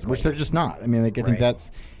journalism, which they're just not. I mean, I think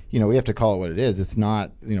that's we have to call it what it is. It's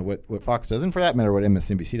not what Fox does, and for that matter, what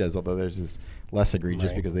MSNBC does. Although theirs is less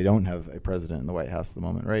egregious because they don't have a president in the White House at the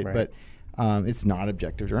moment, right? But it's not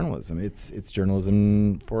objective journalism. It's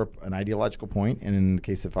journalism for an ideological point, and in the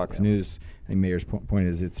case of Fox News, I think Mayer's point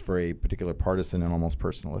is it's for a particular partisan and almost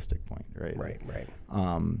personalistic point, right? Right.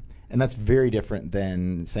 And that's very different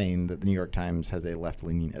than saying that the New York Times has a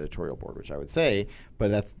left-leaning editorial board, which I would say,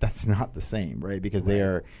 but that's not the same, right? Because they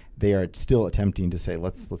are still attempting to say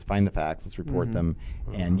let's find the facts, let's report them,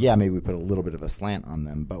 and maybe we put a little bit of a slant on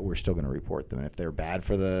them, but we're still going to report them. And if they're bad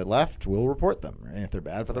for the left, we'll report them, right? And if they're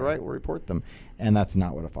bad for the right, we'll report them. And that's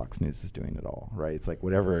not what a Fox News is doing at all, right? It's like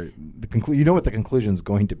whatever what the conclusion is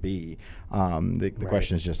going to be. The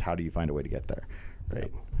question is just how do you find a way to get there, right?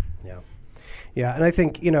 Yeah, and I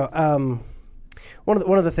think one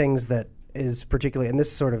of the things that is particularly, and this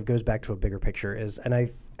sort of goes back to a bigger picture, is, and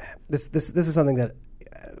this is something that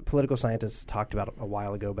political scientists talked about a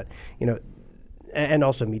while ago, but and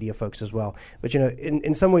also media folks as well. But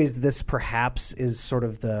in some ways, this perhaps is sort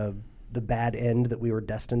of the bad end that we were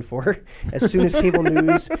destined for. As soon as cable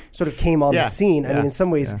news sort of came on the scene, I mean, in some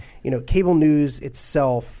ways, cable news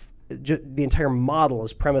itself. The entire model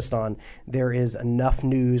is premised on there is enough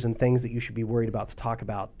news and things that you should be worried about to talk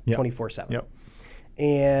about 24/7. Yep.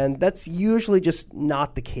 And that's usually just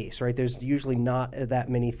not the case, right? There's usually not that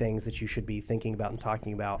many things that you should be thinking about and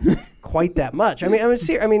talking about quite that much. I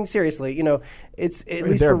mean, seriously, it's at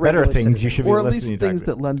least there for are better things citizens. you should be or at listening least things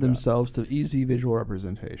that lend themselves to easy visual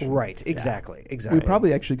representation. Right, exactly. We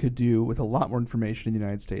probably actually could do with a lot more information in the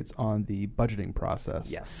United States on the budgeting process.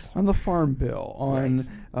 Yes. On the farm bill, on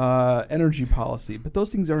energy policy, but those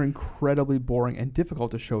things are incredibly boring and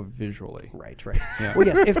difficult to show visually. Right. Yeah. Well,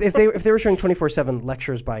 yes, if they were showing 24/7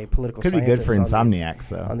 lectures by political could scientists be good for insomniacs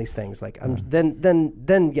though on these things,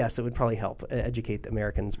 then yes, it would probably help educate the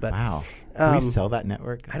Americans. But wow, Can we sell that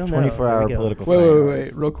network? I don't know. 24-hour There we go. political Wait,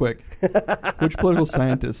 science. real quick. Which political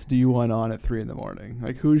scientist do you want on at 3 a.m?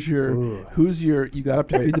 Like, who's your? You got up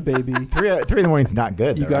to feed the baby. 3 in the morning's not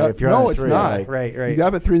good. You Though, got right? up, If you're on no, the it's street, not. like, Right. You got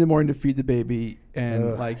up at 3 a.m. to feed the baby,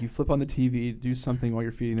 and like you flip on the TV, do something while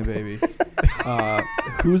you're feeding the baby.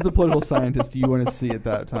 Who's the political scientist you want to see at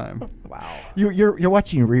that time? Wow. You're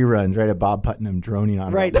watching reruns, right? Of Bob Putnam droning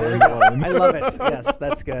on. Right. about bowling ball. I love it. Yes,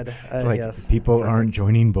 that's good. Like, yes. people aren't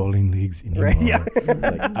joining bowling leagues anymore. Right, yeah.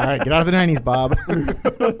 Like, all right, get out of the 90s, Bob.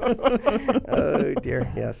 Oh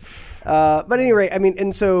dear, yes. But anyway, I mean,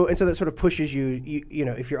 and so that sort of pushes you. You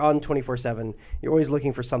know, if you're on 24/7, you're always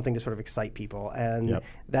looking for something to sort of excite people, and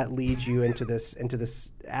that leads you into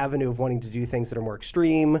this avenue of wanting to do things that are more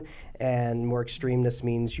extreme, and more extremeness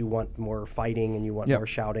means you want more fighting and you want more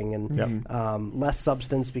shouting and less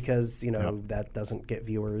substance because that doesn't get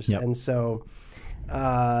viewers, and so.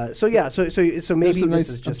 So maybe this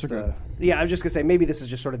is just I was just gonna say maybe this is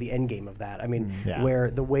just sort of the end game of that. I mean, where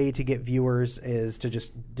the way to get viewers is to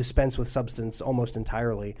just dispense with substance almost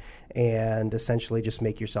entirely, and essentially just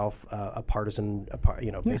make yourself a partisan,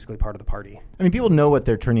 basically part of the party. I mean, people know what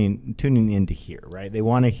they're tuning in to hear, right? They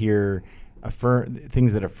want to hear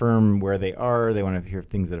things that affirm where they are. They want to hear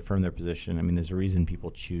things that affirm their position. I mean, there's a reason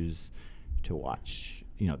people choose to watch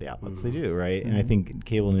the outlets they do, right? And I think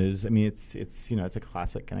cable news, I mean, it's a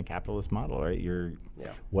classic kind of capitalist model, right?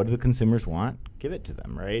 What do the consumers want? Give it to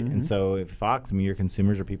them, right? And so if Fox, I mean, your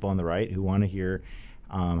consumers are people on the right who want to hear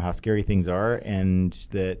how scary things are, and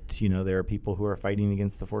that there are people who are fighting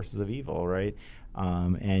against the forces of evil, right?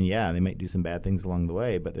 And they might do some bad things along the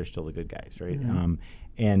way, but they're still the good guys, right?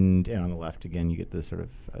 And on the left, again, you get the sort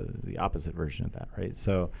of the opposite version of that, right?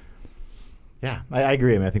 So. Yeah, I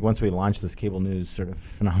agree. I mean, I think once we launch this cable news sort of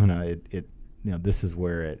phenomena, this is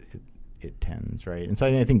where it tends, right? And so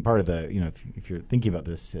I think part of the, if you're thinking about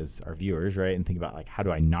this as our viewers, right, and think about like how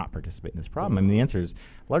do I not participate in this problem? I mean, the answer is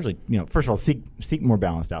largely, first of all, seek more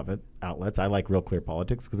balanced outlets. I like Real Clear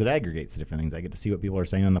Politics because it aggregates the different things. I get to see what people are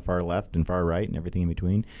saying on the far left and far right and everything in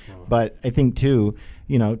between. But I think too,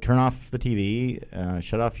 turn off the TV,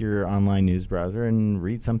 shut off your online news browser, and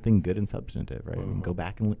read something good and substantive, right? And go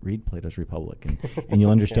back and read Plato's Republic, and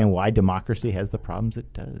you'll understand why democracy has the problems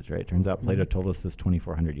it does, right? It turns out Plato told us this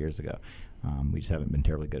 2,400 years ago. We just haven't been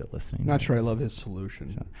terribly good at listening. Not sure I love his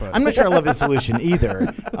solution. But I'm not sure I love his solution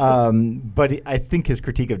either. But I think his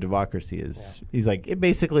critique of democracy is, he's like, it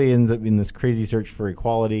basically ends up in this crazy search for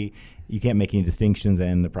equality. You can't make any distinctions,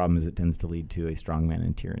 and the problem is it tends to lead to a strongman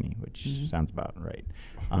and tyranny, which sounds about right.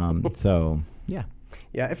 So, yeah.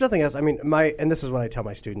 Yeah, if nothing else, I mean, and this is what I tell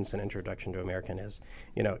my students in Introduction to American is,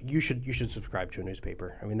 you should subscribe to a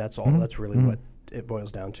newspaper. I mean, that's all. That's really what it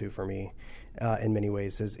boils down to for me, in many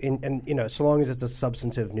ways. So long as it's a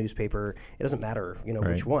substantive newspaper, it doesn't matter,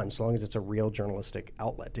 which one. So long as it's a real journalistic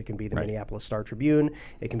outlet, it can be the Minneapolis Star Tribune,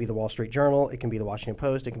 it can be the Wall Street Journal, it can be the Washington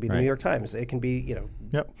Post, it can be the New York Times, it can be,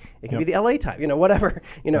 it can be the LA Times, whatever,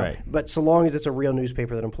 But so long as it's a real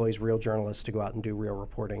newspaper that employs real journalists to go out and do real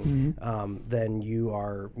reporting, then you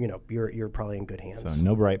are, you're probably in good hands. So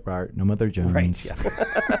no Breitbart, no Mother Jones. Right,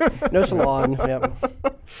 yeah. No Salon, yep.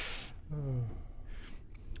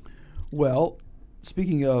 Well,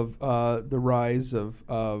 speaking of the rise of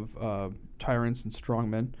tyrants and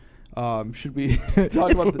strongmen, should we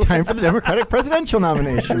talk about the time for the Democratic presidential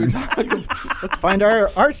nomination? Let's find our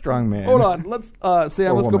strongman. Hold on, let's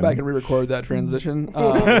Sam. Let's go back and re-record that transition.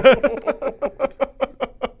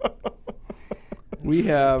 We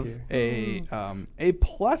have a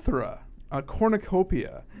plethora, a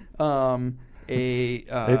cornucopia,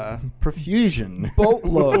 a profusion,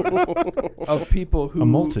 boatload of people who a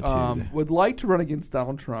multitude would like to run against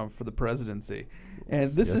Donald Trump for the presidency.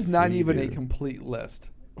 And this is not even a complete list,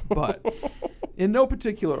 but in no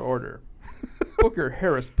particular order. Booker,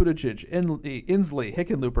 Harris, Buttigieg, Inslee,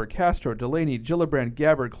 Hickenlooper, Castro, Delaney, Gillibrand,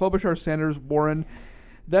 Gabbard, Klobuchar, Sanders, Warren.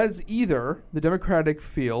 That is either the Democratic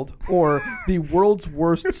field or the world's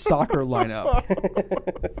worst soccer lineup.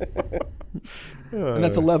 And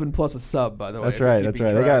that's 11 plus a sub, by the way. That's right. That's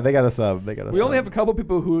right. They got a sub. We only have a couple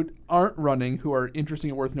people who aren't running who are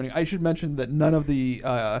interesting and worth noting. I should mention that none of the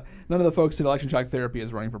folks in election shock therapy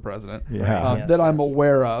is running for president. That I'm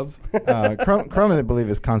aware of. Croman, I believe,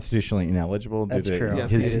 is constitutionally ineligible due to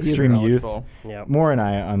his extreme youth. Yep. Moore and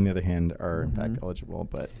I, on the other hand, are in fact eligible,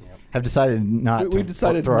 but have decided not to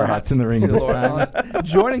throw our hats in the ring this time.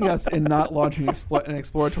 Joining us in not launching an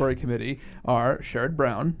exploratory committee are Sherrod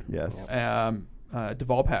Brown, yes,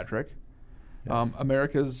 Deval Patrick, yes.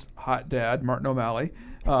 America's hot dad, Martin O'Malley,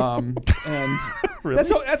 and really? that's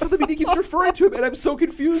how the media keeps referring to him, and I'm so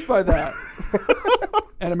confused by that.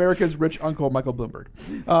 And America's rich uncle, Michael Bloomberg.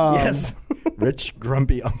 Yes. Rich,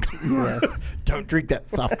 grumpy uncle. Don't drink that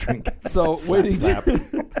soft drink. So Slap.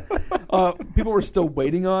 people were still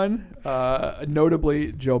waiting on,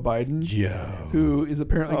 notably Joe Biden, who is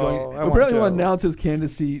apparently going to announce his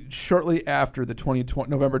candidacy shortly after the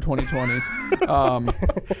November 2020.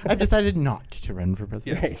 I've decided not to run for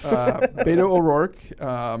president. Yes. Beto O'Rourke,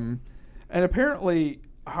 and apparently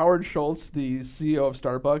Howard Schultz, the CEO of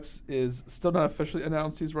Starbucks, is still not officially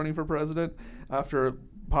announced he's running for president after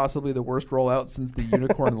possibly the worst rollout since the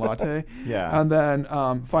unicorn latte. Yeah. And then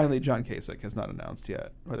finally John Kasich has not announced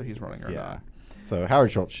yet whether he's running or not. So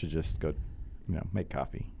Howard Schultz should just go, make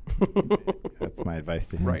coffee. That's my advice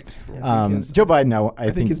to him. Right. Joe Biden,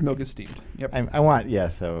 I think his milk is steamed. Yep. I want,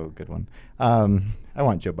 good one. I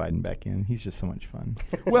want Joe Biden back in. He's just so much fun.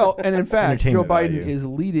 Well, and in fact, Joe Entertainment Biden value. is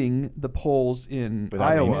leading the polls in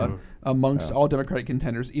Without being Iowa in. amongst all Democratic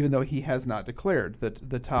contenders, even though he has not declared that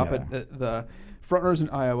the top the frontrunners in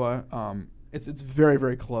Iowa. It's very,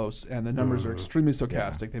 very close, and the numbers are extremely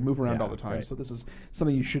stochastic. Yeah. They move around all the time, so this is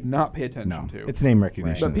something you should not pay attention to. It's name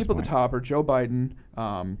recognition. But people at the top are Joe Biden,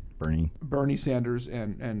 Bernie Sanders,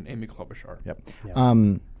 and Amy Klobuchar. Yep.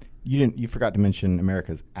 You forgot to mention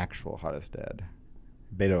America's actual hottest dad,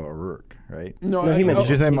 Beto O'Rourke, right? No, he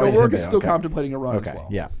mentioned O'Rourke is still contemplating a run as Okay. well.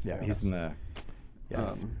 Yeah. He's in the.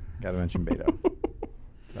 Yes. Got to mention Beto.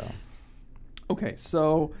 Okay,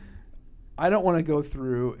 so I don't want to go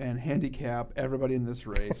through and handicap everybody in this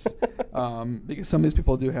race because some of these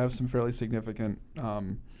people do have some fairly significant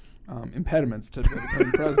impediments to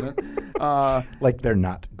becoming president. Like they're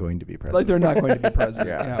not going to be president. Like they're not going to be president.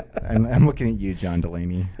 Yeah. I'm looking at you, John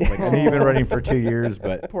Delaney. Like, I know you've been running for 2 years,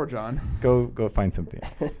 but Poor John. go find something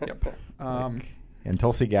else. Yep. And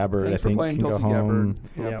Tulsi Gabbard, Thanks I think, for playing can Tulsi go home.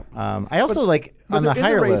 Gabbard. Yeah. I also on the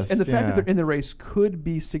higher list, and the fact that they're in the race could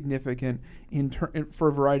be significant for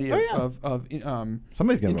a variety of Somebody's gonna vote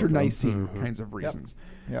for them. internecine kinds of reasons.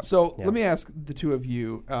 Yep. So let me ask the two of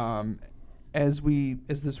you, as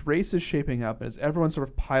this race is shaping up, as everyone's sort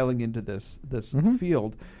of piling into this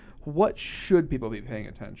field, what should people be paying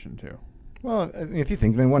attention to? Well, I mean, a few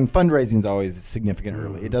things. I mean, one, fundraising is always significant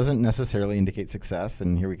early. It doesn't necessarily indicate success.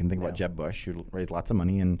 And here we can think about Jeb Bush, who raised lots of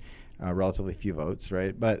money and relatively few votes,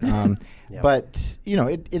 right? But but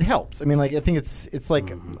it helps. I mean, like I think it's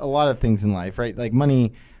like a lot of things in life, right? Like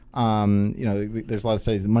money. There's a lot of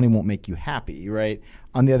studies that money won't make you happy, right?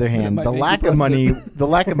 On the other hand, the lack of money,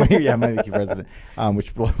 might make you president,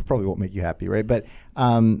 which probably won't make you happy, right? But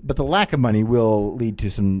the lack of money will lead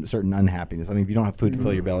to some certain unhappiness. I mean, if you don't have food to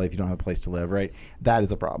fill your belly, if you don't have a place to live, right, that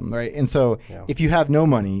is a problem, right? And so, if you have no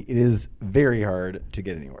money, it is very hard to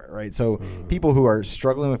get anywhere, right? So, people who are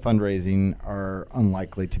struggling with fundraising are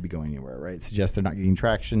unlikely to be going anywhere, right? It suggests they're not getting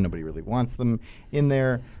traction. Nobody really wants them in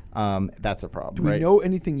there. That's a problem. Do we know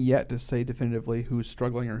anything yet to say definitively who's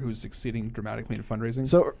struggling or who's succeeding dramatically in fundraising?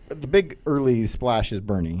 So the big early splash is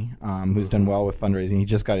Bernie, who's done well with fundraising. He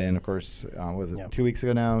just got in, of course. Was it 2 weeks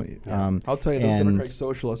ago now? I'll tell you, those Democratic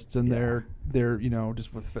socialists in there, they're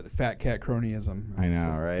just with fat cat cronyism. I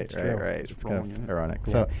know, right? It's kind of ironic.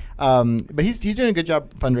 Yeah. So, but he's doing a good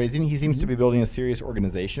job fundraising. He seems to be building a serious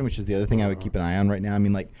organization, which is the other thing I would keep an eye on right now. I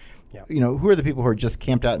mean, who are the people who are just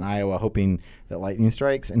camped out in Iowa hoping that lightning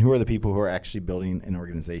strikes, and who are the people who are actually building an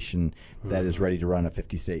organization that is ready to run a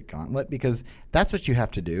 50-state gauntlet? Because that's what you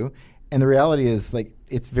have to do. And the reality is,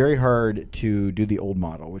 it's very hard to do the old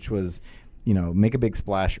model, which was, make a big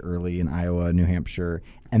splash early in Iowa, New Hampshire,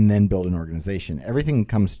 and then build an organization. Everything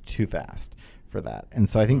comes too fast for that. And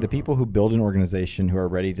so I think the people who build an organization who are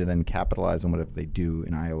ready to then capitalize on whatever they do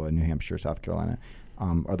in Iowa, New Hampshire, South Carolina,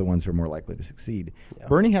 are the ones who are more likely to succeed. Yeah.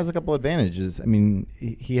 Bernie has a couple advantages. I mean,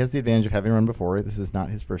 he has the advantage of having run before. This is not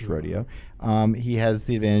his first rodeo. He has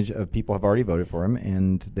the advantage of people have already voted for him,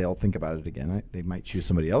 and they'll think about it again. They might choose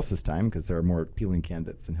somebody else this time because there are more appealing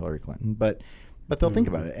candidates than Hillary Clinton. But they'll think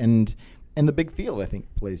about it. And the big field, I think,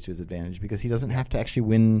 plays to his advantage because he doesn't have to actually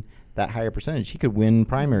win that higher percentage. He could win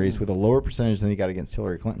primaries with a lower percentage than he got against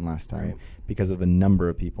Hillary Clinton last time because of the number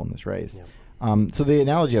of people in this race. Yeah. So the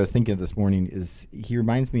analogy I was thinking of this morning is he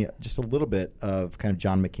reminds me just a little bit of kind of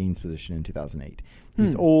John McCain's position in 2008.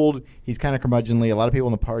 He's old. He's kind of curmudgeonly. A lot of people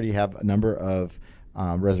in the party have a number of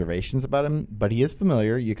reservations about him, but he is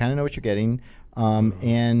familiar. You kind of know what you're getting.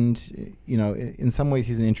 And, in some ways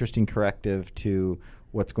he's an interesting corrective to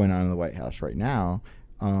what's going on in the White House right now.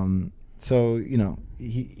 So,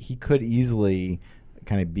 he could easily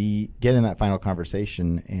kind of get in that final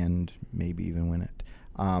conversation and maybe even win it.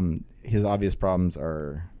 His obvious problems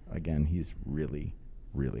are, again, he's really,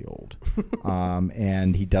 really old.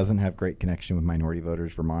 And he doesn't have great connection with minority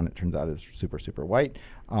voters. Vermont, it turns out, is super, super white.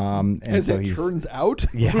 And As so it turns out?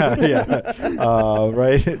 Yeah.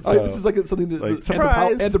 Right? This is like something that like,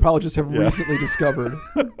 surprise! Anthropologists have recently discovered.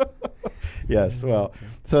 Yes, well,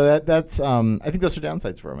 so that's I think those are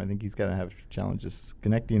downsides for him. I think he's got to have challenges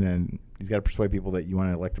connecting, and he's got to persuade people that you want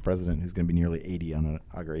to elect a president who's going to be nearly 80 on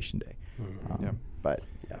inauguration day. But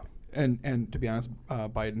and to be honest,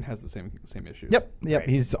 Biden has the same issues. Yep. Right.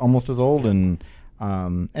 He's almost as old, and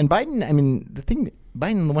Biden. I mean,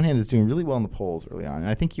 Biden on the one hand is doing really well in the polls early on, and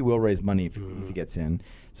I think he will raise money if he gets in.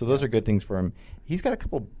 So those are good things for him. He's got a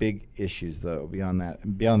couple big issues though beyond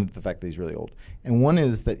the fact that he's really old, and one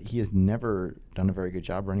is that he has never done a very good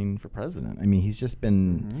job running for president. I mean, he's just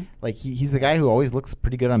been like he's the guy who always looks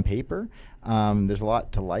pretty good on paper. There's a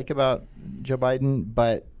lot to like about Joe Biden,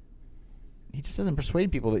 but he just doesn't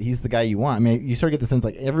persuade people that he's the guy you want. I mean, you sort of get the sense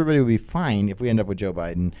like everybody would be fine if we end up with Joe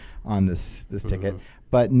Biden on this ticket,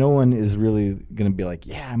 but no one is really going to be like,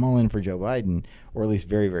 yeah, I'm all in for Joe Biden, or at least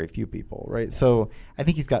very, very few people, right? So I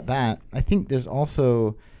think he's got that. I think there's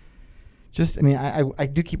also just, I mean, I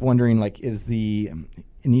do keep wondering, like, is the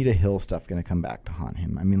Anita Hill stuff going to come back to haunt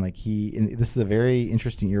him? I mean, like this is a very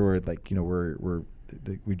interesting year where, like, you know,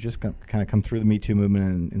 we just kind of come through the Me Too movement,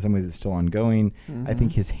 and in some ways it's still ongoing. I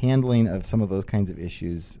think his handling of some of those kinds of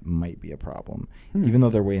issues might be a problem, even though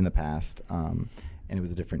they're way in the past, and it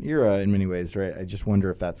was a different era in many ways, right? I just wonder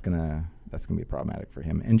if that's gonna be problematic for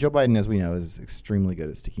him. And Joe Biden, as we know, is extremely good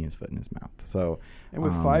at sticking his foot in his mouth. So, and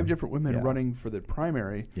with 5 different women running for the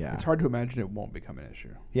primary, it's hard to imagine it won't become an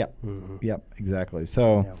issue. Yep, exactly.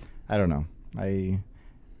 So I don't know.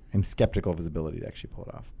 I'm skeptical of his ability to actually pull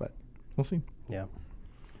it off, but we'll see. Yeah.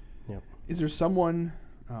 Is there someone,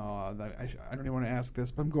 that I don't even want to ask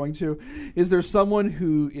this, but I'm going to. Is there someone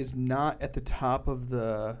who is not at the top of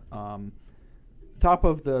the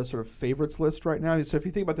sort of favorites list right now? So if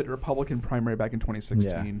you think about the Republican primary back in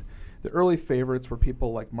 2016, the early favorites were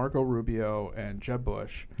people like Marco Rubio and Jeb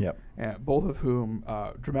Bush, and both of whom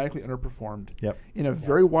dramatically underperformed in a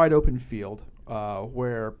very wide open field.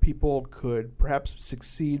 Where people could perhaps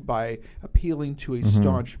succeed by appealing to a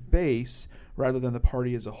staunch base rather than the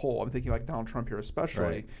party as a whole. I'm thinking like Donald Trump here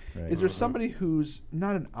especially. Right. Is there somebody who's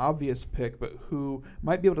not an obvious pick, but who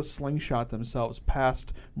might be able to slingshot themselves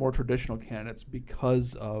past more traditional candidates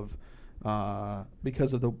because of the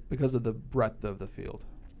breadth of the field?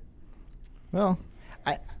 Well,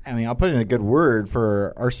 I mean, I'll put in a good word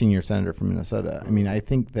for our senior senator from Minnesota. I mean, I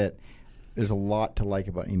think that there's a lot to like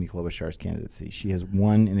about Amy Klobuchar's candidacy. She has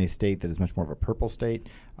won in a state that is much more of a purple state.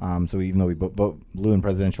 So even though we vote blue in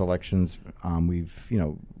presidential elections,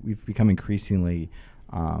 we've become increasingly,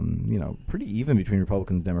 pretty even between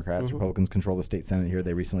Republicans and Democrats. Republicans control the state Senate here.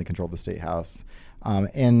 They recently controlled the state House,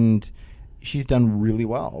 and she's done really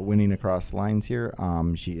well winning across lines here.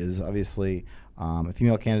 She is obviously a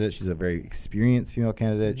female candidate. She's a very experienced female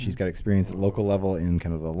candidate. She's got experience at local level in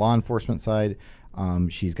kind of the law enforcement side.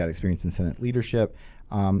 She's got experience in Senate leadership,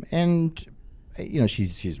 and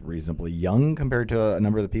she's reasonably young compared to a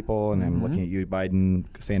number of the people. And I'm looking at you, Biden,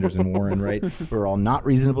 Sanders, and Warren, right? We're all not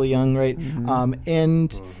reasonably young, right?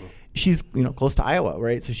 And she's close to Iowa,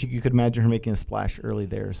 right? So you could imagine her making a splash early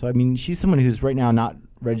there. So I mean, she's someone who's right now not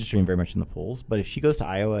registering very much in the polls, but if she goes to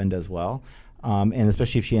Iowa and does well. And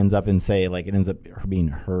especially if she ends up in, say, like it ends up being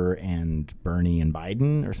her and Bernie and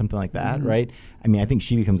Biden or something like that, right? I mean, I think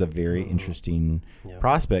she becomes a very interesting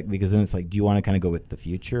prospect, because then it's like, do you want to kind of go with the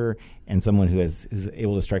future and someone who's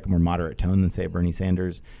able to strike a more moderate tone than, say, Bernie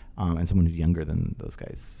Sanders, and someone who's younger than those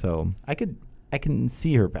guys? So I can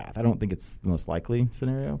see her path. I don't think it's the most likely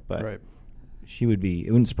scenario, but she would be.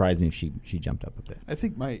 It wouldn't surprise me if she jumped up a bit. I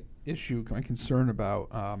think my concern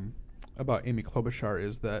about Amy Klobuchar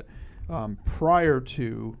is that. Prior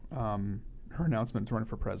to her announcement to run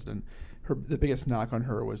for president, the biggest knock on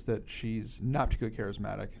her was that she's not particularly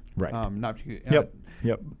charismatic. Right. Not particularly.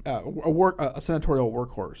 A senatorial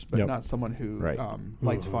workhorse, but not someone who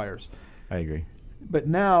lights fires. I agree. But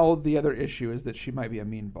now the other issue is that she might be a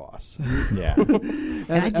mean boss. Yeah.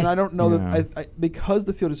 and I don't know that because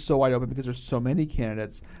the field is so wide open, because there's so many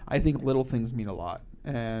candidates, I think little things mean a lot.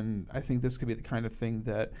 And I think this could be the kind of thing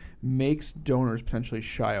that makes donors potentially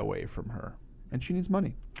shy away from her. And she needs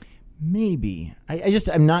money. Maybe.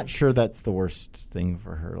 I'm not sure that's the worst thing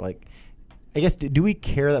for her. Like, I guess, do we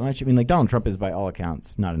care that much? I mean, like, Donald Trump is, by all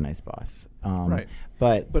accounts, not a nice boss. Right.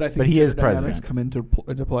 But I think he is president. Come into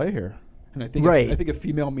play here. And I think I think a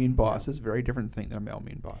female mean boss is a very different thing than a male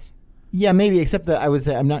mean boss. Yeah, maybe, except that I would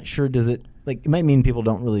say I'm not sure. Does it, like, it might mean people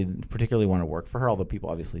don't really particularly want to work for her, although people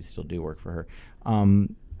obviously still do work for her.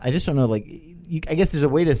 I just don't know. Like, I guess there's a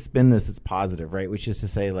way to spin this that's positive, right? Which is to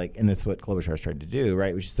say, like, and that's what Klobuchar's tried to do,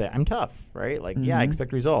 right? Which is say, I'm tough, right? Like, yeah, I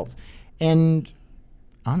expect results. And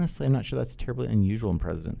honestly, I'm not sure that's terribly unusual in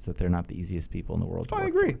presidents, that they're not the easiest people in the world to work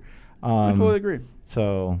agree. for. I totally agree.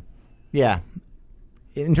 So, yeah.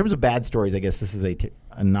 In terms of bad stories, I guess this is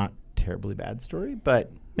a not terribly bad story,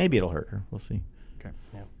 but maybe it'll hurt her. We'll see. Okay.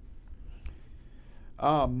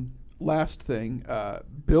 Yeah. Last thing,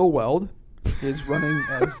 Bill Weld is running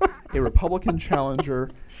as a Republican challenger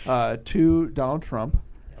to Donald Trump.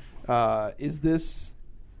 Is this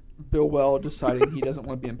Bill Weld deciding he doesn't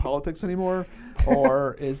want to be in politics anymore,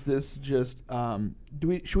 or is this just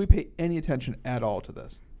should we pay any attention at all to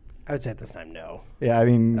this? I would say at this time, no. Yeah, I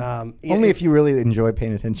mean, only if you really enjoy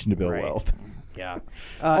paying attention to Bill Weld. Yeah.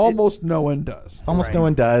 Almost no one does. Almost no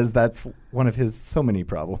one does. That's one of his so many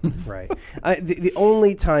problems. Right. The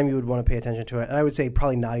only time you would want to pay attention to it, and I would say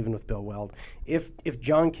probably not even with Bill Weld, if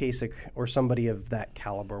John Kasich or somebody of that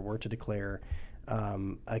caliber were to declare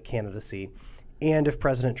a candidacy, and if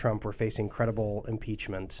President Trump were facing credible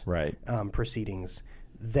impeachment proceedings,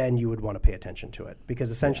 then you would want to pay attention to it,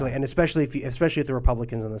 because essentially, and especially if the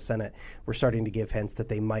Republicans in the Senate were starting to give hints that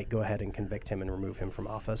they might go ahead and convict him and remove him from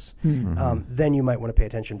office, then you might want to pay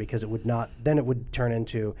attention, because it would turn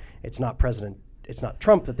into it's not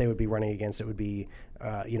Trump that they would be running against. It would be,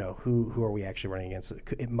 who are we actually running against?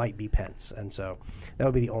 It might be Pence, and so that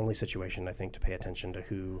would be the only situation I think to pay attention to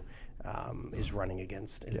who is running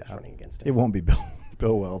against. Running against him. It won't be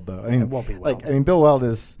Bill Weld though. I mean, it won't be Weld. Bill Weld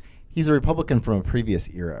he's a Republican from a previous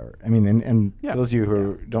era. I mean, and for those of you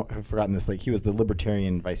who have forgotten this, like, he was the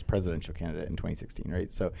Libertarian vice presidential candidate in 2016, right?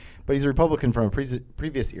 So, but he's a Republican from a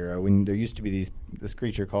previous era when there used to be this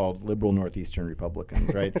creature called liberal Northeastern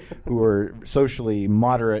Republicans, right? Who were socially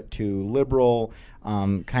moderate to liberal,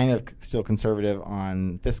 kind of still conservative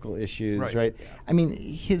on fiscal issues, right? Yeah. I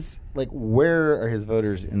mean, where are his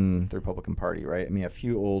voters in the Republican Party, right? I mean, a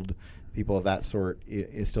few old people of that sort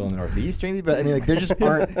is still in the Northeast, maybe, but I mean, like, there just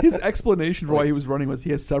aren't. His explanation for why he was running was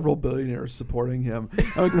he has several billionaires supporting him.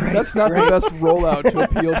 That's not the best rollout to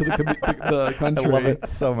appeal to the country. I love it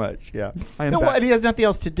so much. Yeah. And he has nothing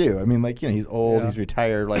else to do. I mean, like, he's old, he's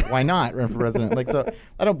retired. Like, why not run for president? Like, so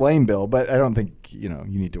I don't blame Bill, but I don't think you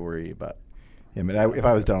need to worry about him. And if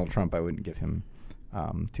I was Donald Trump, I wouldn't give him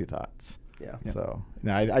two thoughts. Yeah. So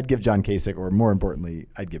I'd give John Kasich, or more importantly,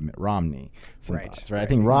 I'd give Mitt Romney some thoughts. Right. I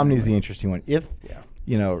think Romney's the interesting one.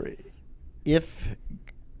 If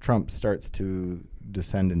Trump starts to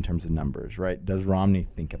descend in terms of numbers, right? Does Romney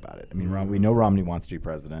think about it? I mean, we know Romney wants to be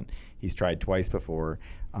president. He's tried twice before.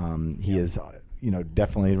 He is,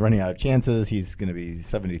 definitely running out of chances. He's going to be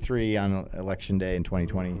 73 on election day in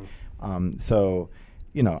 2020. So,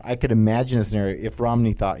 I could imagine a scenario if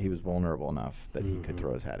Romney thought he was vulnerable enough that he could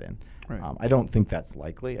throw his hat in. Right. I don't think that's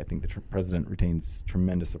likely. I think the president retains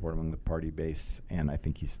tremendous support among the party base, and I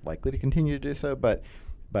think he's likely to continue to do so. But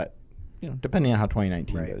depending on how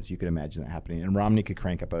 2019 goes, you could imagine that happening. And Romney could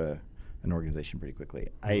crank up an organization pretty quickly.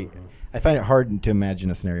 I find it hard to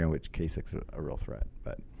imagine a scenario in which Kasich's a real threat,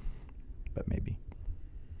 but maybe.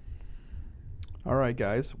 All right,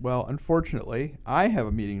 guys. Well, unfortunately, I have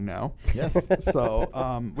a meeting now. Yes. So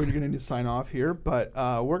we're going to need to sign off here, but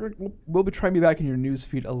we'll be trying to be back in your news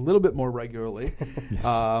feed a little bit more regularly,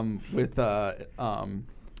 with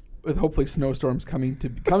hopefully snowstorms coming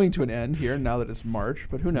to an end here now that it's March.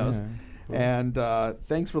 But who knows? Yeah. And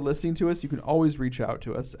thanks for listening to us. You can always reach out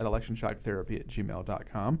to us at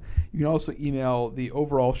electionshock.therapy@gmail.com. You can also email the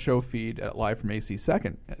overall show feed at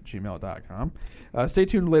livefromAC2nd@gmail.com. Stay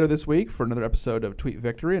tuned later this week for another episode of Tweet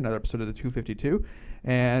Victory, another episode of the 252.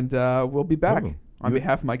 And we'll be back. On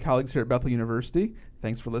behalf of my colleagues here at Bethel University,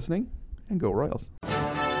 thanks for listening, and go Royals.